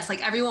likely, yes.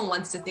 Like everyone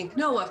wants to think,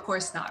 no, of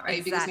course not,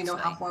 right? Because we know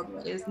how Exactly. horrible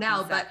it is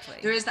now. Exactly.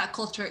 But there is that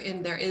culture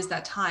and there is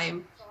that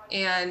time.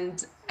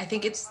 And I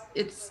think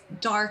it's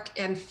dark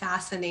and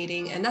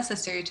fascinating and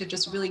necessary to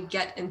just really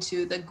get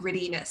into the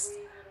grittiness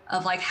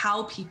of like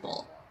how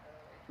people,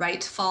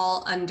 right,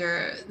 fall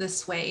under the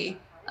sway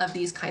of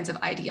these kinds of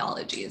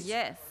ideologies.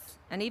 Yes,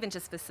 and even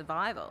just for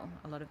survival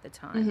a lot of the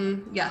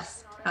time.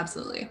 Yes,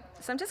 absolutely.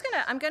 So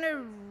I'm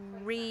gonna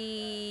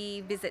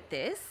revisit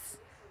this.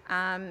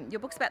 Your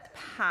book's about the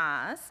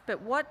past,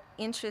 but what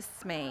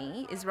interests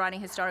me is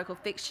writing historical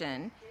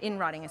fiction. In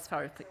writing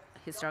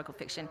historical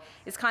fiction,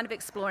 is kind of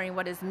exploring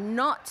what has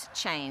not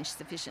changed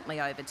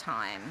sufficiently over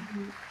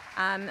time.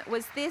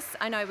 Was this?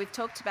 I know we've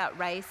talked about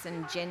race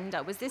and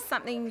gender. Was this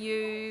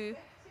something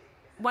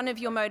one of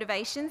your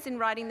motivations in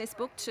writing this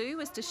book too,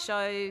 was to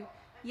show,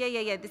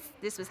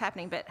 this was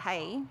happening, but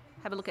hey,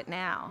 have a look at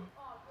now.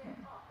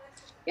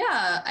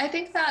 Yeah, I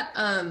think that,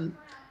 for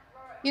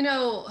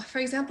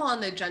example,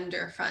 on the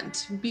gender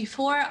front,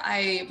 before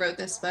I wrote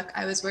this book,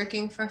 I was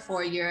working for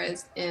 4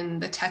 years in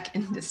the tech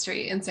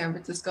industry in San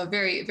Francisco,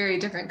 very, very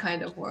different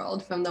kind of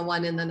world from the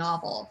one in the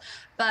novel.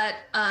 But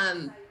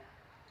at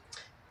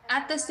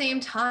the same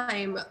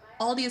time,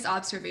 all these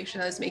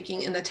observations I was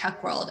making in the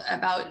tech world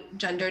about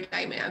gender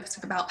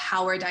dynamics, about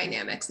power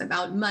dynamics,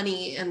 about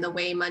money and the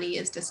way money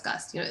is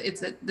discussed.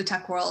 The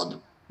tech world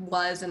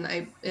was and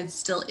it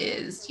still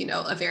is,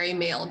 a very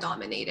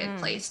male-dominated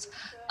place.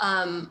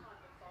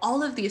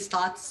 All of these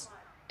thoughts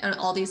and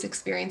all these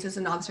experiences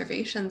and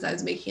observations I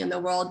was making in the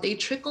world, they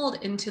trickled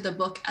into the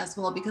book as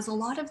well, because a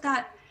lot of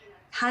that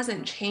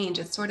hasn't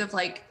changed. It's sort of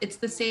like it's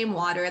the same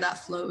water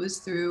that flows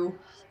through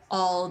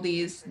all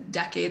these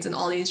decades and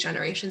all these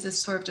generations. Is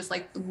sort of just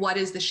like, what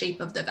is the shape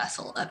of the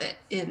vessel of it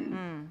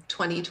in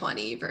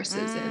 2020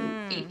 versus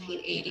in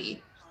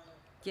 1880?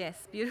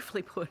 Yes,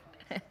 beautifully put.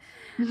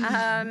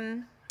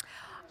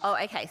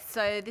 Okay.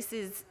 So this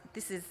is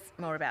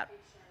more about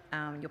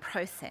your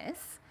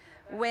process.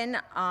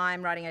 When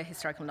I'm writing a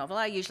historical novel,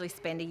 I usually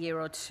spend a year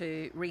or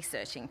two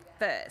researching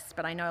first,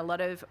 but I know a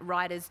lot of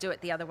writers do it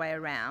the other way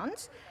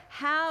around.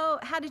 How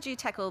did you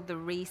tackle the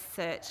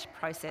research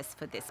process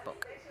for this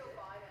book?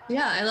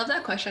 Yeah, I love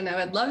that question. I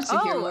would love to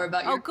hear more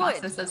about your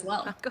process as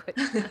well.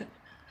 Good.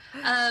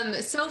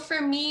 So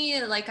for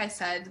me, like I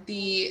said,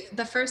 the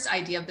first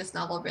idea of this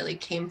novel really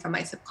came from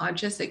my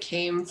subconscious. It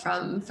came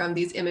from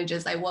these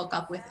images I woke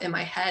up with in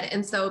my head.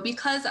 And so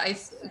because I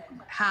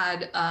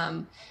had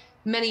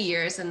many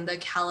years in the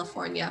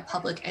California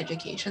public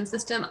education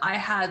system, I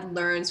had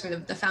learned sort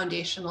of the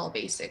foundational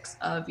basics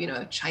of,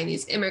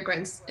 Chinese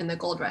immigrants in the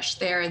gold rush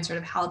there, and sort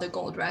of how the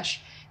gold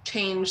rush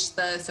changed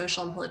the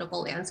social and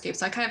political landscape.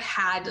 So I kind of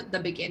had the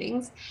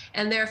beginnings.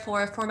 And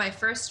therefore, for my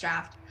first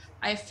draft,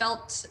 I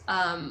felt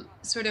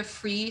sort of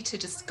free to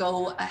just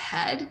go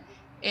ahead.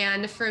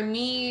 And for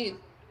me,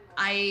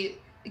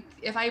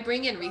 if I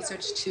bring in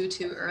research too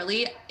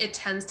early, it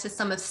tends to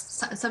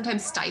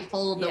sometimes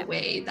stifle the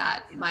way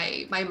that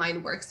my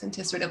mind works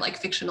into sort of like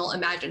fictional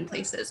imagined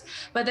places.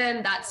 But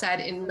then that said,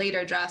 in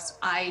later drafts,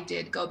 I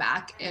did go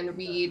back and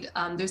read.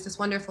 There's this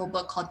wonderful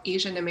book called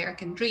Asian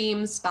American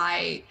Dreams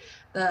by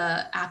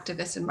the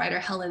activist and writer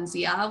Helen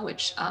Zia,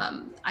 which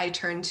I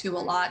turned to a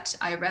lot.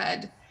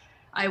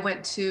 I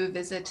went to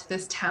visit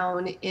this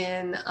town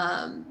in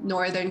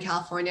Northern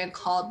California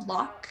called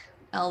Locke,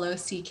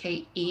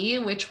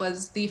 Locke, which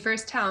was the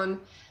first town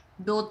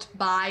built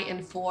by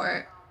and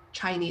for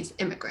Chinese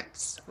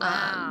immigrants.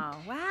 Wow.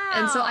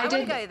 And so I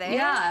did go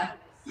there.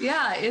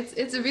 Yeah.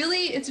 It's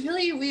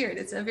really weird.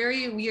 It's a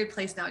very weird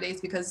place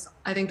nowadays because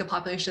I think the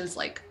population is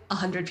like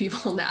 100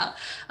 people now.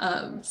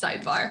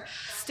 Sidebar.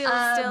 Still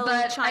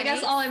but Chinese? I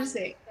guess all I'm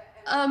saying.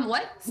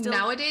 What? Still?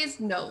 Nowadays?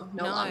 No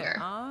longer.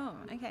 Oh,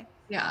 okay.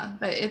 Yeah,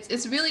 but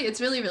it's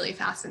really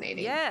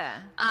fascinating. Yeah.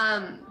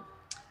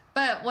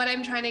 But what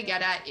I'm trying to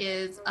get at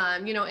is,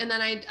 and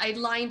then I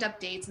lined up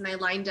dates, and I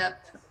lined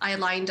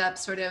up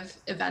sort of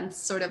events,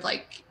 sort of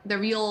like the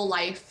real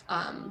life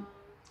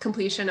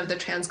completion of the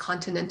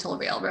Transcontinental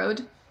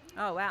Railroad.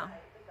 Oh, wow.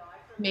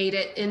 Made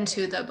it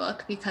into the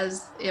book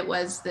because it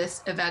was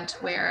this event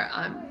where,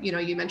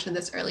 you mentioned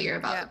this earlier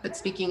about, but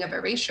speaking of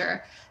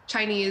erasure,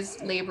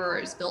 Chinese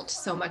laborers built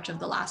so much of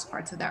the last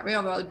parts of that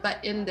railroad.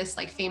 But in this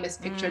like famous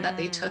picture that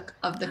they took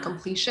of the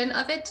completion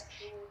of it,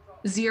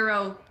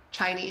 0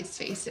 Chinese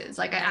faces.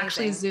 Like I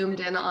actually zoomed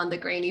in on the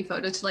grainy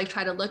photo to like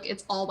try to look,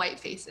 it's all white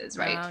faces,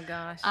 right? Oh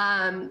gosh.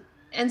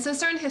 And so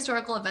certain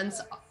historical events,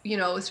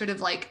 sort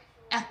of like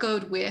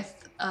echoed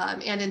with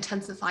and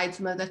intensified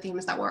some of the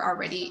themes that were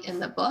already in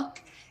the book.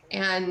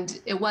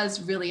 And it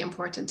was really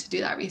important to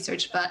do that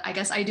research, but I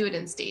guess I do it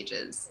in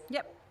stages.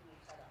 Yep.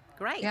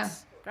 Great. Yeah.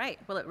 Great.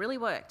 Well, it really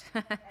worked.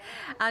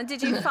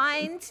 Did you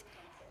find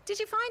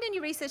in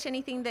your research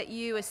anything that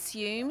you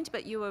assumed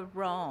but you were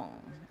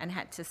wrong and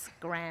had to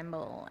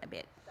scramble a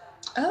bit?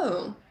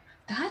 Oh,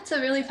 that's a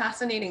really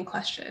fascinating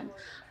question.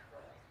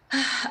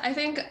 I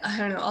think, I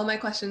don't know, all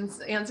my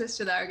answers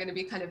to that are going to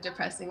be kind of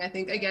depressing. I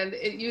think, again,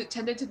 you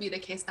tended to be the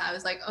case that I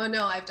was like, oh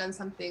no, I've done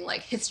something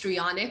like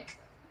histrionic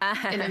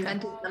and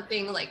invented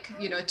something like,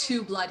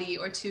 too bloody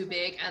or too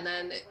big. And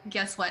then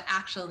guess what?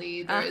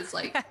 Actually, there is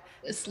like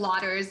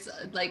slaughters,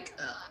 like,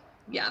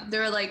 yeah,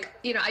 there are like,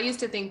 I used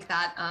to think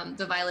that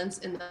the violence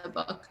in the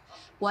book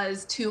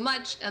was too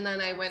much. And then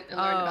I went and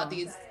learned about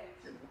these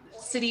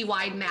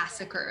citywide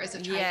massacres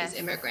of Chinese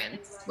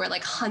immigrants, where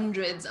like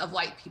hundreds of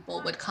white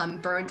people would come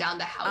burn down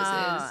the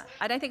houses.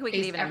 I don't think we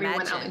could even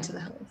everyone imagine. Out into the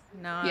hills.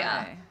 No.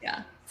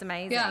 Yeah. It's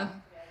amazing. Yeah.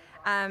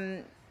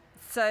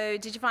 So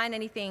did you find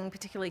anything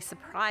particularly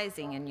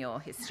surprising in your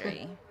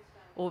history?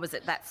 Or was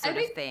it that sort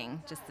of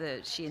thing, just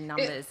the sheer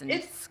numbers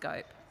and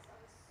scope?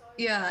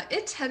 Yeah,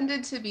 it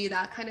tended to be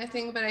that kind of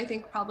thing, but I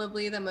think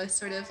probably the most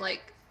sort of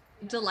like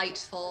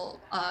delightful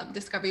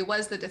discovery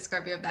was the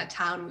discovery of that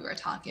town we were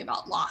talking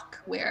about, Locke,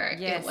 where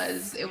it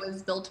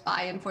was built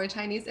by and for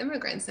Chinese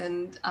immigrants,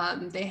 and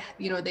they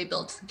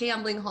built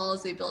gambling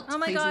halls, they built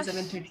places of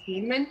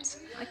entertainment.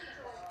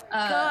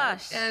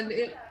 Gosh, and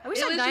I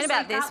wish I'd known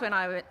about this when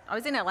I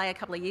was in LA a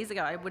couple of years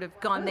ago. I would have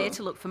gone there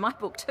to look for my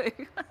book too.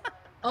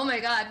 Oh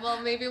my God!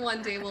 Well, maybe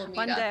one day we'll meet.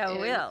 One day I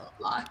will.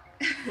 Locke.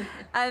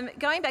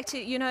 Going back to,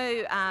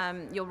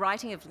 your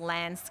writing of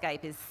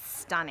landscape is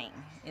stunning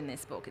in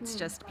this book. It's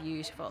just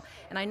beautiful.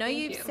 And I know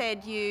you've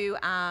said you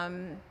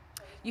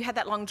had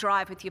that long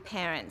drive with your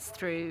parents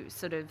through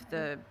sort of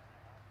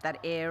that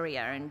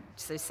area, and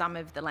so some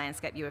of the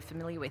landscape you were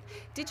familiar with.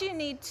 Did you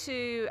need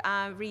to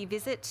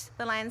revisit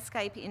the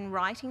landscape in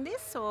writing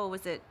this, or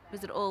was it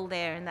all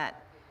there in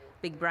that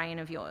big brain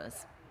of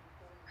yours?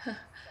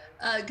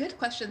 Good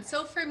question.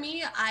 So for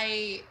me,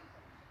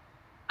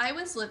 I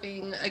was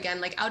living,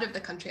 again, like out of the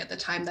country at the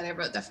time that I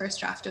wrote the first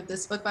draft of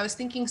this book, but I was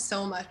thinking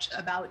so much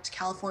about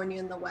California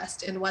in the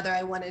West and whether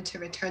I wanted to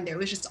return there. It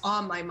was just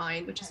on my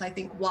mind, which is, I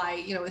think,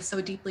 why, it's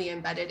so deeply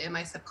embedded in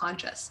my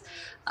subconscious.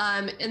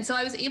 And so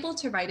I was able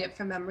to write it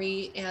from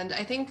memory. And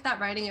I think that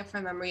writing it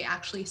from memory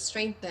actually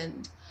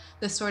strengthened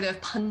the sort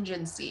of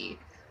pungency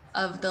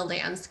of the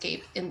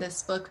landscape in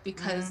this book,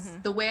 because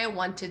the way I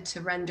wanted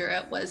to render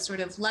it was sort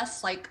of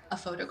less like a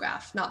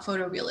photograph, not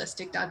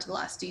photorealistic down to the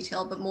last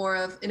detail, but more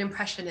of an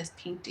impressionist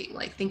painting.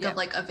 Like think of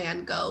like a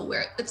Van Gogh,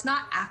 where it's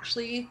not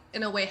actually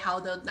in a way how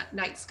the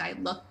night sky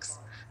looks,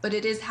 but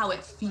it is how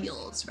it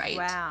feels, right?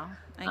 Wow.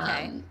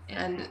 Okay.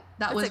 And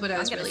that was what I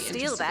was really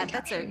interested in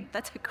capturing.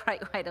 That's a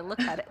great way to look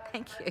at it.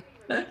 Thank you.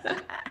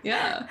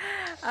 Yeah.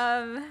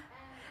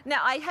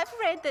 Now, I have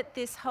read that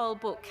this whole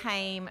book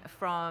came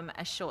from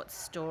a short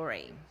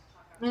story.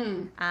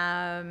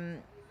 Can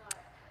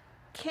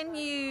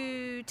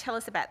you tell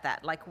us about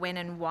that? Like when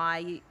and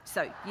why?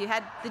 So you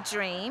had the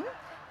dream,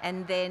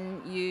 and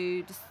then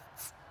you just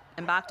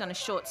embarked on a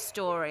short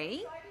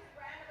story.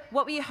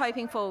 What were you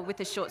hoping for with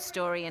the short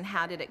story, and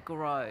how did it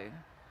grow?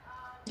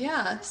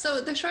 Yeah, so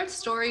the short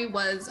story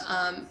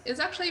is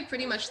actually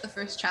pretty much the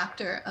first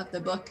chapter of the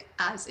book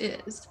as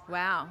is.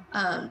 Wow.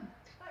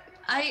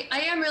 I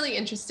am really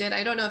interested.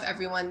 I don't know if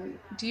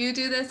do you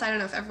do this? I don't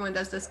know if everyone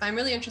does this, but I'm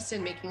really interested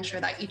in making sure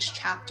that each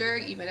chapter,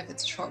 even if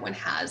it's a short one,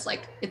 has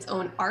like its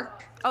own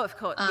arc. Oh, of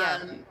course.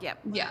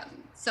 Yeah.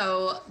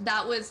 So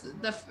that was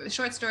the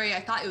short story.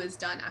 I thought it was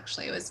done,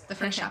 actually. It was the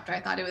first chapter. I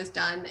thought it was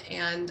done,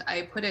 and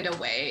I put it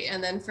away.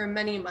 And then for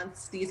many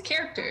months, these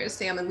characters,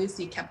 Sam and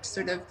Lucy, kept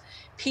sort of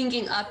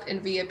pinging up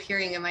and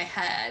reappearing in my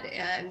head.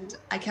 And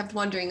I kept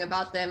wondering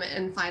about them.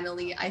 And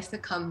finally, I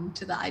succumbed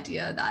to the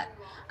idea that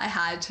I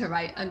had to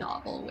write a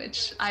novel,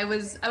 which I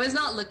was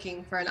not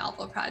looking for a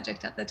novel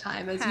project at the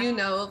time. As you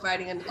know,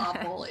 writing a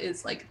novel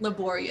is like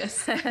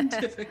laborious and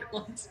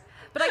difficult.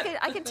 But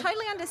I could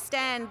totally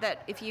understand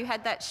that if you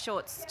had that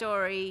short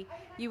story,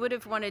 you would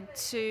have wanted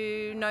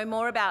to know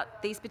more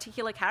about these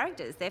particular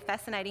characters. They're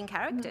fascinating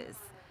characters.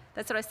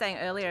 That's what I was saying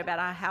earlier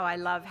about how I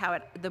love how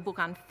the book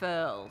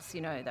unfurls,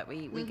 that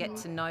we get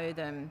to know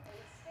them.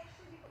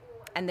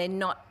 And they're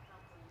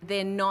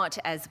not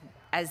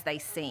as they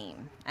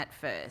seem at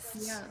first.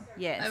 Yeah.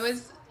 Yes. I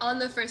was on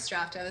the first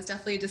draft. I was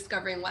definitely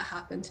discovering what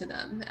happened to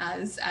them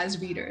as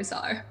readers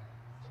are.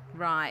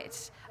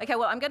 Right. Okay.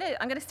 Well, I'm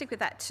gonna stick with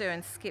that too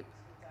and skip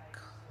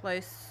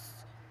close.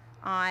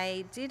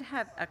 I did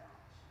have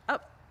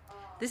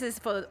this is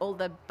for all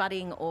the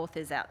budding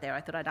authors out there.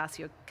 I thought I'd ask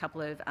you a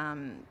couple of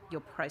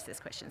your process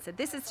questions. So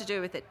this is to do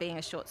with it being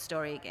a short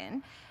story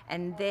again,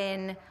 and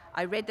then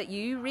I read that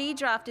you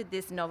redrafted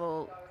this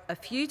novel a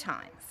few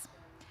times.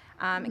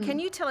 Can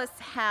you tell us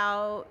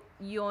how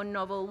your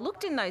novel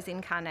looked in those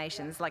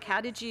incarnations? Like, how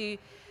did you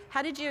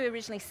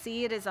originally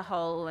see it as a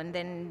whole, and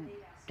then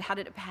how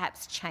did it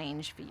perhaps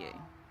change for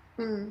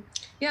you?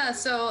 Yeah,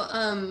 so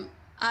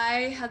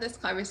I had this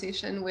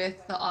conversation with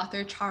the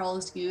author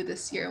Charles Yu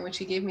this year, in which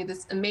he gave me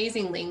this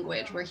amazing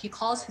language where he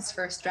calls his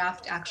first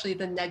draft actually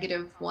the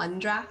 -1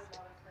 draft.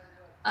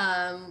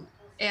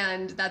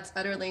 And that's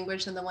better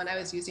language than the one I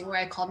was using, where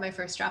I called my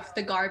first draft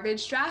the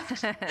garbage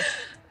draft.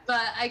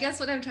 But I guess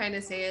what I'm trying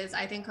to say is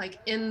I think like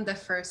in the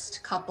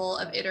first couple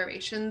of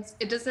iterations,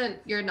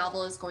 your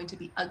novel is going to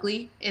be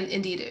ugly. And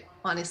indeed, it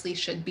honestly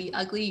should be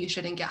ugly. You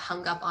shouldn't get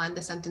hung up on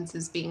the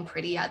sentences being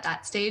pretty at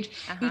that stage.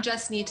 You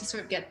just need to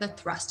sort of get the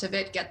thrust of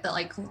it, get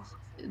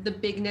the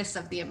bigness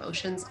of the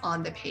emotions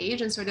on the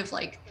page, and sort of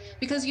like,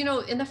 because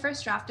in the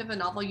first draft of a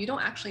novel you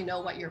don't actually know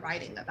what you're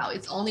writing about.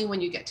 It's only when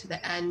you get to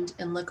the end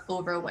and look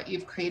over what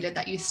you've created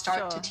that you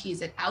start to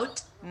tease it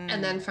out,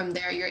 and then from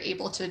there you're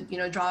able to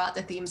draw out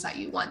the themes that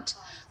you want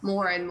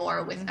more and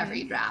more with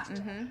every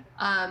draft.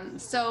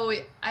 So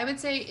I would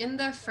say in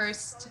the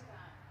first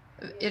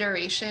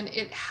iteration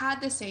it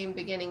had the same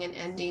beginning and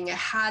ending, it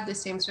had the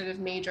same sort of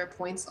major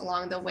points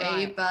along the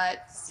way,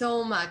 but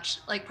so much,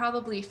 like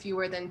probably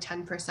fewer than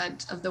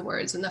 10% of the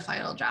words in the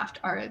final draft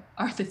are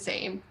the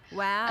same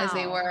as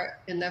they were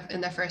in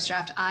the first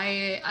draft.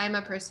 I'm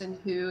a person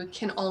who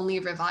can only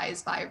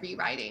revise by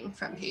rewriting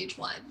from page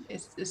one.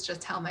 It's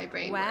just how my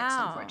brain works,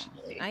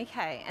 unfortunately.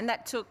 Okay. And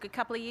that took a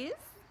couple of years?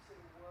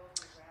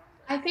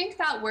 I think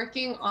that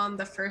working on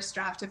the first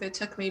draft of it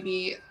took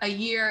maybe a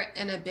year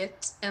and a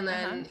bit. And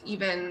then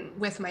even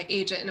with my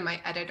agent and my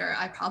editor,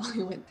 I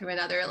probably went through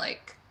another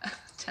like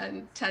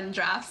 10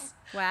 drafts.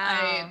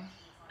 Wow.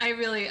 I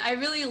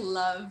really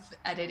love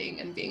editing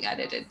and being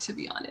edited, to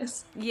be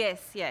honest.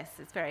 Yes,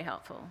 it's very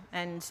helpful.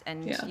 And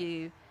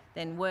you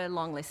then were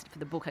longlisted for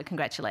the Booker.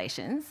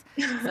 Congratulations.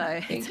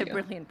 So it's a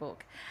brilliant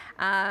book.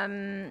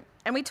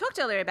 And we talked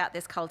earlier about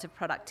this cult of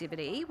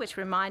productivity, which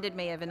reminded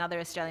me of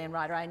another Australian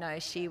writer I know.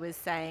 She was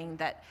saying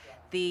that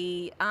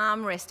the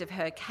armrest of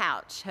her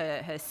couch,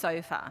 her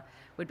sofa,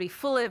 would be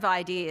full of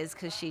ideas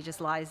because she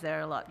just lies there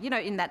a lot,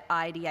 in that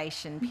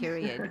ideation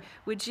period.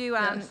 Would you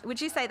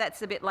say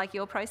that's a bit like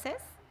your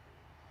process?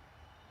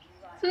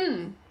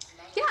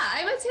 Yeah,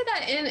 I would say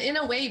that in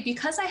a way,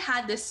 because I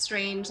had this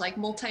strange like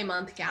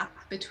multi-month gap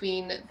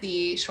between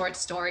the short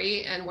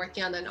story and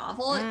working on the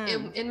novel,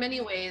 in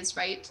many ways,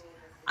 right?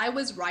 I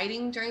was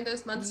writing during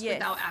those months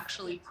without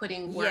actually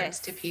putting words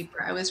to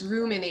paper. I was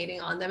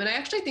ruminating on them. And I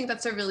actually think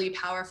that's a really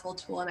powerful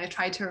tool. And I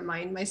try to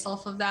remind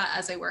myself of that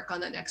as I work on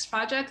the next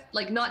project,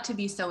 like not to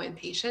be so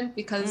impatient,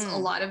 because a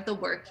lot of the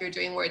work you're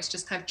doing where it's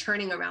just kind of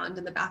churning around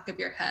in the back of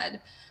your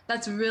head,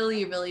 that's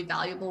really, really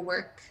valuable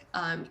work,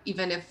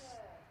 even if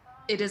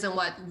it isn't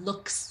what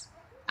looks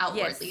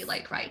outwardly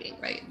like writing,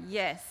 right?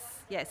 Yes.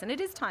 And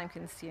it is time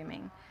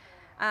consuming.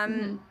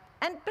 But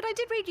I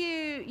did read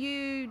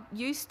you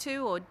used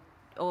to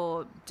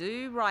or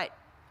do write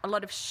a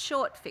lot of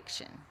short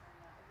fiction.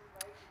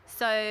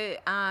 So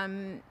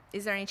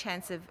is there any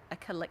chance of a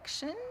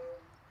collection?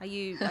 Are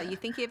you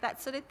thinking of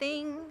that sort of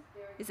thing?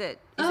 Is it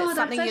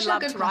something you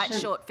love to write,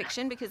 short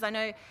fiction? Because I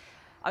know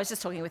I was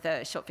just talking with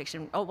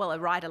a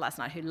writer last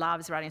night who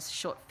loves writing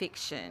short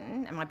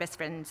fiction, and my best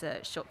friend's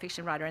a short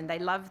fiction writer, and they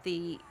love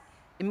the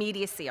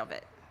immediacy of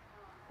it,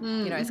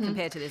 as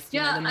compared to this,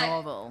 the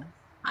novel.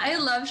 I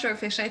love short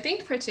fiction. I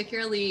think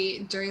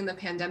particularly during the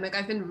pandemic,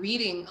 I've been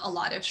reading a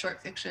lot of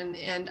short fiction.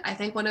 And I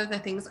think one of the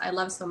things I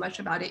love so much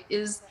about it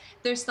is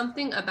there's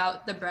something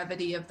about the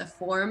brevity of the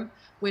form,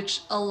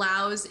 which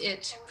allows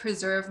it to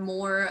preserve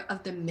more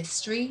of the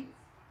mystery.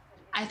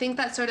 I think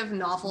that sort of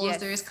novels,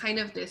 there's kind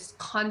of this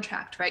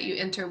contract, right, you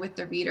enter with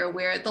the reader,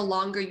 where the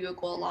longer you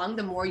go along,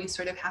 the more you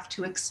sort of have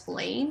to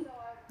explain.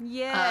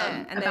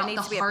 And there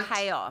needs to be a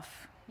payoff.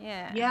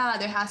 Yeah,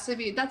 there has to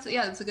be. That's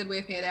a good way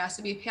of saying it. There has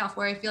to be a payoff,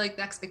 where I feel like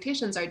the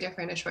expectations are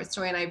different in a short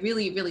story, and I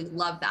really, really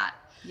love that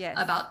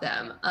about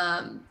them.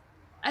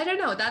 I don't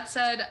know. That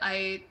said,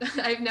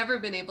 I've never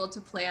been able to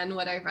plan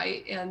what I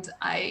write, and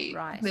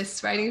I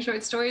miss writing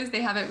short stories.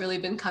 They haven't really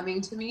been coming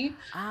to me,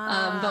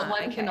 but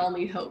one can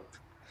only hope.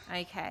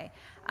 Okay.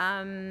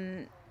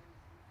 So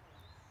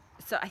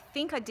I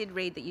think I did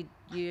read that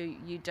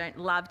you don't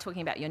love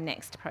talking about your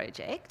next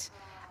project.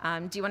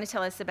 Do you want to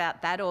tell us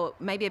about that, or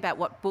maybe about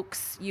what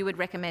books you would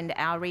recommend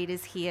our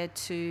readers here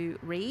to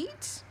read,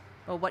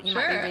 or what you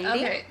might be reading?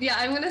 Okay. Yeah,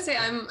 I'm going to say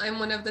I'm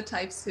one of the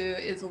types who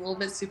is a little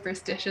bit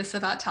superstitious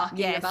about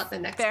talking about the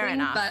next thing.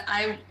 Enough. But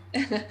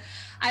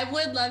I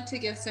would love to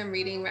give some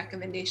reading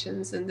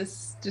recommendations, and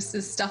this just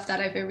is stuff that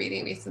I've been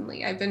reading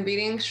recently. I've been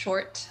reading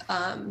short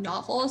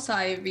novels. So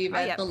I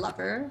reread The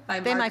Lover by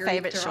Marguerite Duras. They're my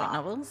favorite short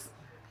novels.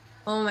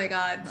 Oh my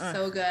God,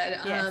 so good.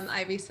 Yes.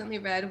 I recently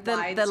read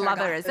The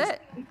Lover, is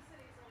it?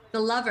 The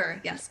Lover,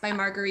 yes, by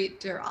Marguerite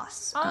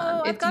Duras.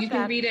 You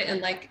can read it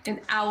in like an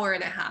hour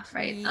and a half,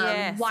 right?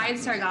 Yes. Wide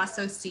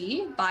Sargasso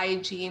Sea by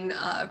Jean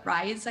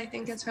Rhys, I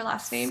think is her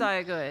last name.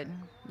 So good.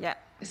 Yeah.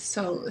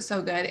 So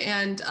good.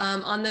 And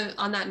on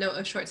that note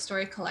of short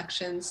story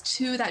collections,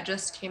 two that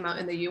just came out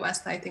in the US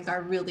that I think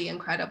are really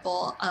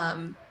incredible.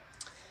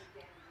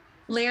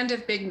 Land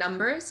of Big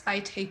Numbers by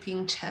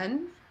Taiping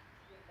Chen.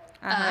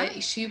 I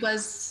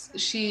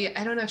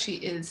don't know if she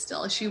is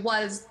still. She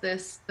was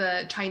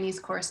the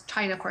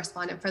China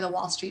correspondent for the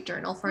Wall Street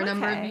Journal for a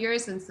number of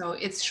years, and so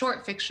it's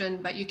short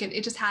fiction, but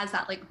it just has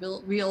that like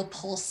real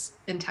pulse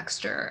and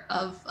texture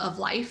of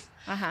life.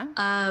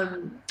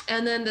 And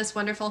then this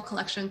wonderful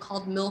collection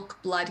called Milk,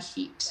 Blood,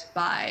 Heat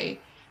by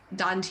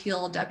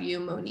Dantil W.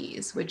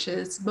 Moniz, which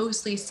is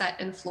mostly set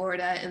in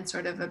Florida and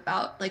sort of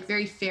about like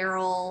very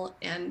feral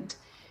and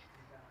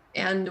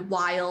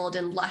wild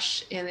and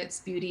lush in its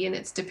beauty and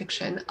its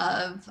depiction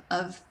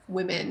of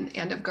women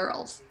and of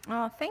girls.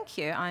 Oh, thank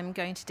you. I'm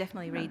going to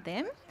definitely read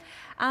them.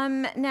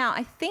 Now,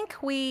 I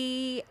think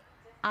we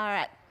are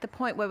at the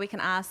point where we can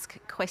ask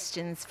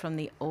questions from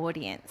the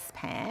audience,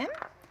 Pam.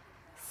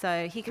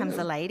 So here comes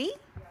a lady.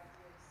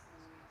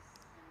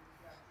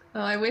 Oh,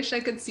 I wish I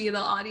could see the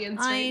audience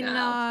right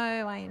now.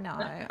 I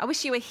know. I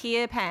wish you were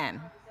here, Pam.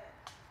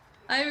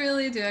 I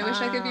really do. I wish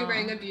I could be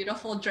wearing a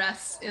beautiful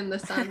dress in the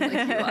sun like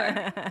you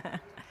are.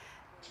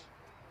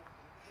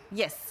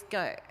 Yes,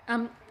 go.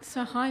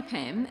 So hi,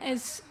 Pam.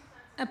 As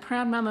a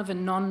proud mum of a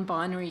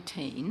non-binary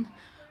teen,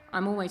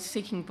 I'm always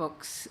seeking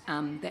books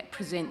that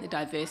present the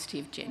diversity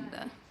of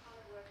gender.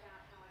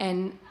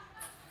 And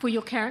for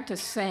your character,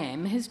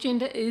 Sam, his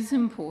gender is an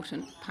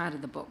important part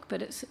of the book,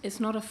 but it's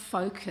not a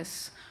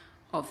focus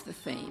of the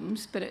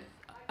themes, but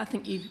I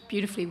think you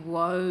beautifully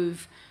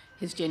wove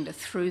his gender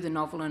through the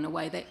novel in a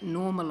way that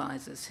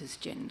normalises his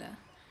gender.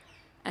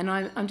 And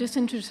I'm just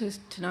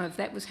interested to know if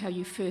that was how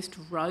you first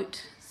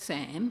wrote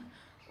Sam,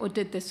 or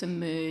did this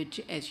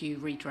emerge as you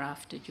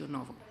redrafted your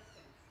novel?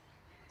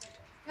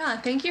 Yeah,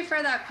 thank you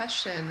for that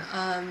question.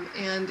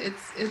 And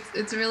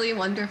it's really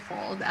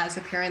wonderful as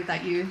a parent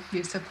that you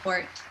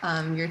support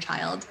your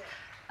child.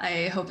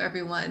 I hope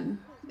everyone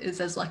is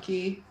as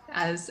lucky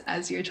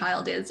as your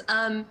child is.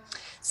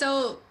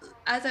 So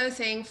as I was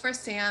saying, for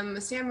Sam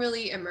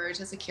really emerged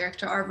as a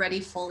character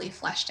already fully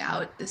fleshed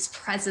out. This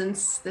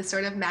presence, this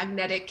sort of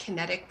magnetic,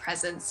 kinetic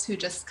presence who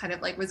just kind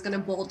of like was going to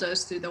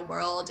bulldoze through the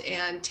world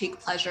and take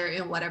pleasure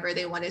in whatever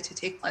they wanted to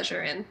take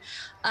pleasure in.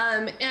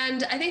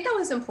 And I think that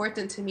was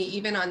important to me,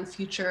 even on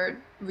future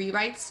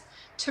rewrites,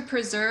 to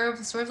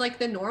preserve sort of like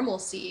the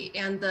normalcy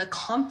and the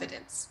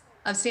confidence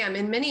of Sam.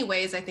 In many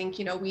ways, I think,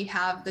 we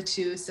have the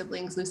two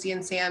siblings, Lucy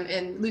and Sam,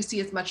 and Lucy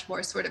is much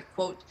more sort of,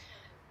 quote,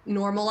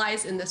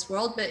 normalized in this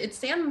world, but it's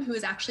Sam who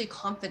is actually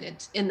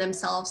confident in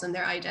themselves and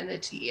their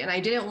identity. And I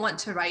didn't want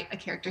to write a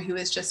character who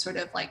is just sort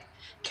of like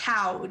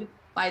cowed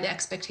by the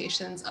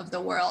expectations of the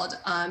world.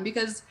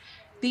 Because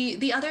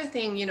the other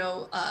thing,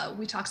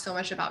 we talk so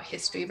much about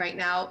history right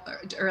now,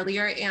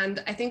 earlier,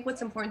 and I think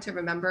what's important to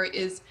remember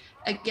is,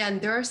 again,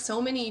 there are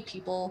so many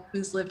people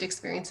whose lived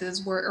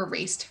experiences were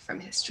erased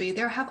from history.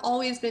 There have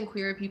always been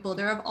queer people,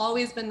 there have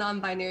always been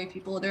non-binary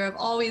people, there have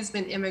always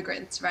been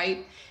immigrants,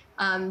 right?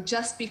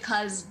 Just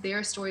because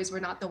their stories were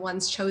not the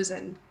ones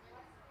chosen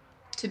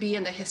to be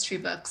in the history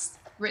books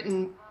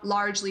written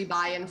largely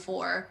by and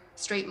for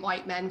straight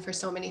white men for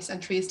so many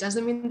centuries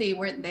doesn't mean they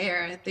weren't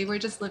there. They were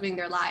just living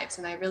their lives.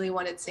 And I really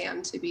wanted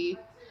Sam to be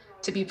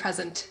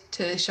present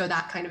to show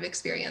that kind of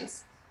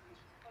experience.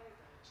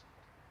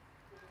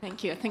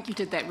 Thank you. I think you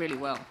did that really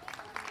well.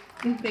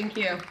 Thank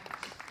you.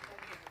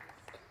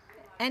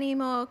 Any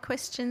more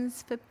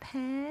questions for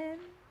Pam?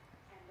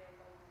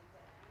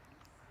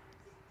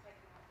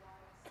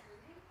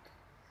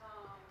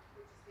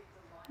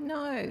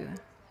 No.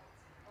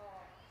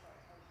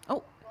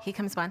 Oh, here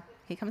comes one.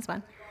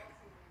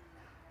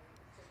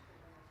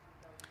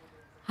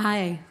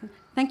 Hi.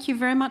 Thank you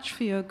very much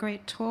for your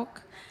great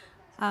talk.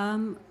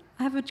 I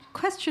have a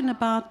question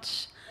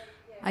about,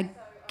 I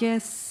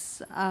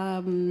guess,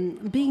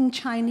 being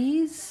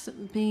Chinese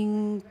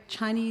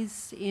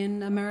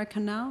in America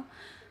now.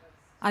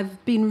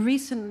 I've been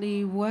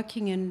recently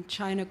working in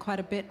China quite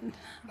a bit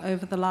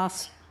over the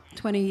last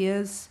 20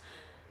 years,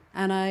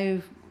 and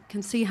I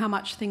can see how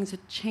much things are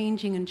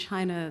changing in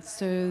China.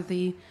 So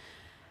the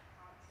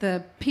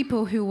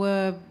people who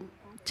were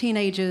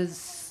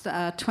teenagers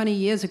 20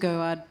 years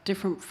ago are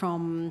different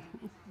from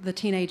the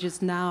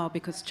teenagers now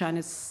because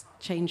China's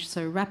changed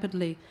so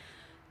rapidly.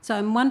 So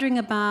I'm wondering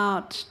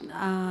about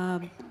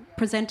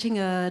presenting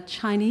a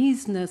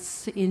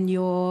Chineseness in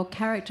your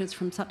characters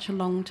from such a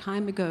long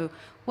time ago.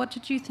 What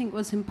did you think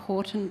was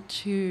important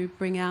to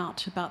bring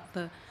out about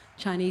the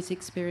Chinese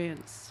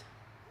experience?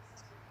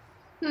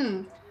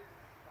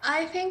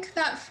 I think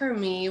that for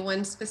me,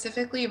 when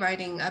specifically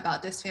writing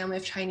about this family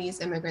of Chinese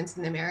immigrants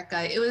in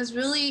America, it was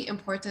really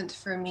important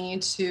for me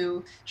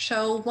to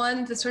show,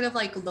 one, the sort of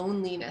like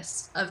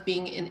loneliness of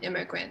being an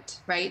immigrant,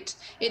 right?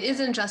 It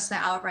isn't just the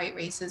outright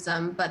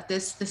racism, but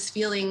this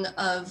feeling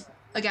of,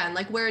 again,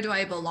 like, where do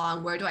I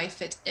belong? Where do I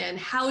fit in?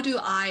 How do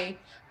I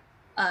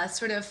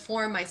sort of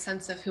form my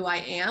sense of who I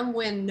am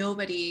when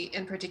nobody,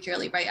 and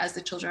particularly, right, as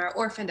the children are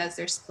orphaned, as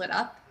they're split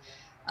up,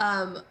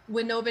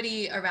 when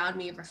nobody around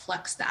me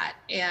reflects that,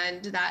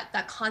 and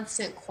that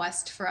constant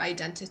quest for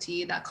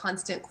identity, that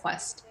constant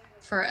quest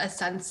for a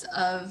sense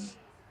of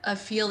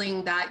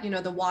feeling that,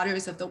 the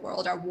waters of the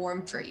world are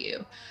warm for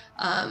you.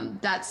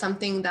 That's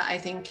something that I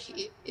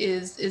think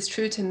is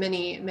true to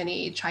many,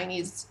 many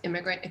Chinese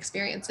immigrant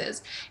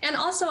experiences. And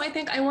also, I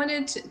think I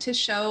wanted to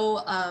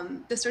show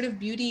the sort of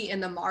beauty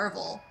and the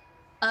marvel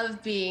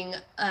of being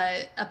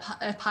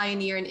a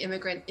pioneer and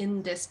immigrant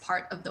in this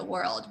part of the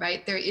world,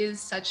 right? There is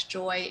such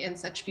joy and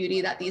such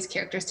beauty that these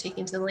characters take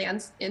into the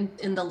lands,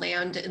 in the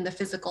land, in the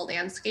physical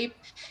landscape.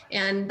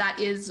 And that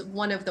is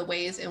one of the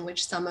ways in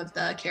which some of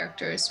the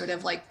characters sort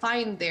of like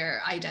find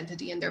their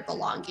identity and their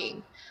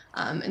belonging,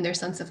 and their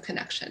sense of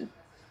connection.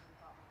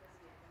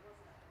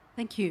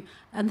 Thank you.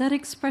 And that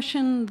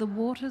expression, the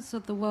waters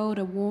of the world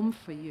are warm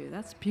for you,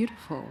 that's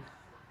beautiful.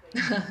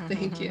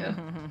 Thank you.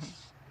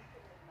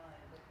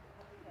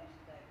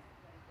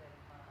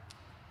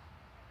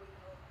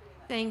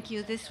 Thank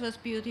you. This was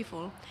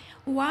beautiful.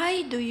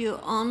 Why do you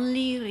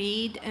only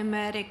read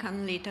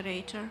American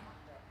literature?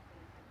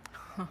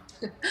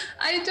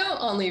 I don't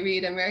only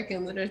read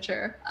American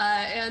literature,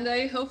 and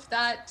I hope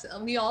that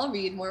we all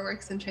read more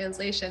works in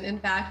translation. In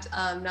fact,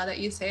 now that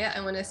you say it,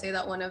 I want to say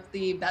that one of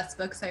the best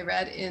books I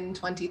read in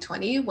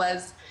 2020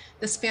 was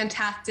this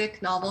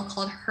fantastic novel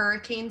called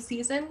Hurricane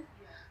Season,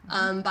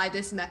 by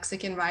this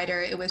Mexican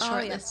writer. It was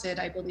shortlisted,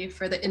 I believe,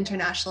 for the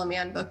International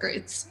Man Booker.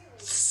 It's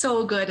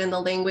so good, and the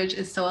language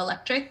is so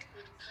electric.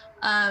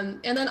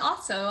 And then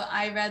also,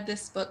 I read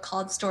this book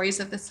called Stories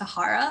of the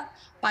Sahara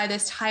by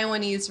this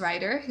Taiwanese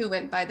writer who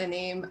went by the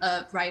name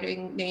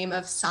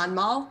of San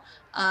Mao.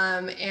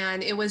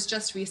 And it was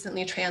just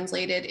recently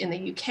translated in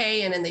the UK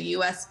and in the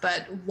US,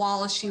 but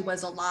while she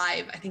was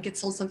alive, I think it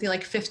sold something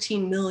like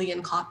 15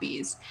 million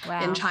copies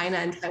in China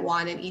and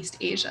Taiwan and East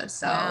Asia.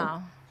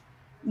 So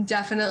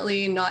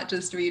definitely not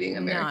just reading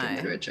American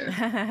literature.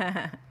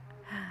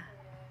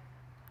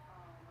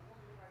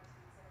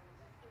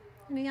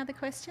 Any other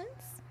questions?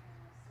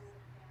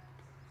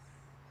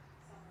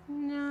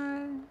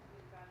 No.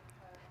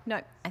 No,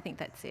 I think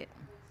that's it.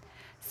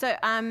 So,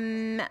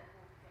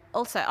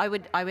 also, I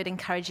would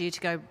encourage you to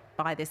go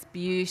buy this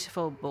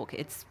beautiful book.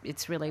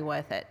 It's really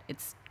worth it.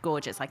 It's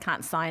gorgeous. I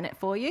can't sign it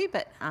for you,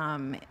 but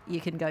you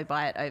can go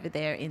buy it over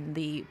there in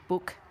the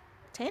book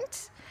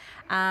tent.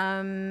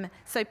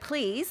 So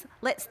please,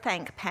 let's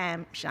thank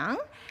Pam Zhang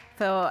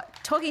for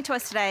talking to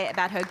us today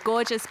about her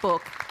gorgeous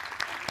book,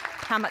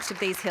 How Much of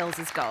These Hills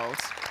is Gold.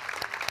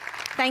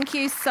 Thank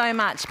you so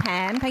much,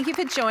 Pam. Thank you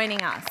for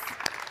joining us.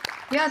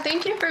 Yeah,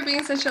 thank you for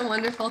being such a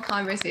wonderful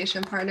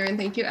conversation partner. And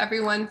thank you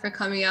everyone for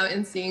coming out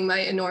and seeing my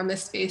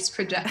enormous face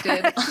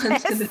projected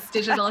onto this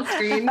digital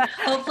screen.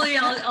 Hopefully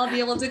I'll be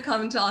able to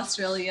come to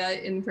Australia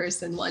in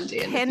person one day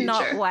in the future.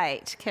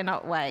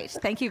 Cannot wait.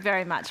 Thank you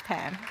very much,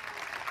 Pam.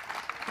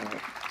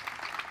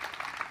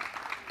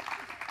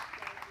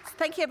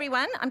 Thank you,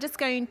 everyone. I'm just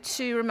going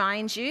to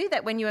remind you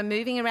that when you are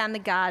moving around the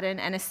garden,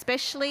 and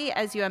especially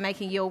as you are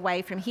making your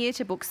way from here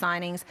to book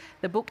signings,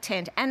 the book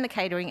tent and the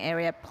catering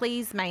area,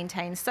 please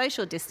maintain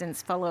social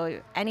distance,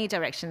 follow any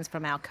directions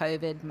from our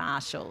COVID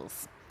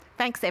marshals.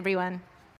 Thanks, everyone.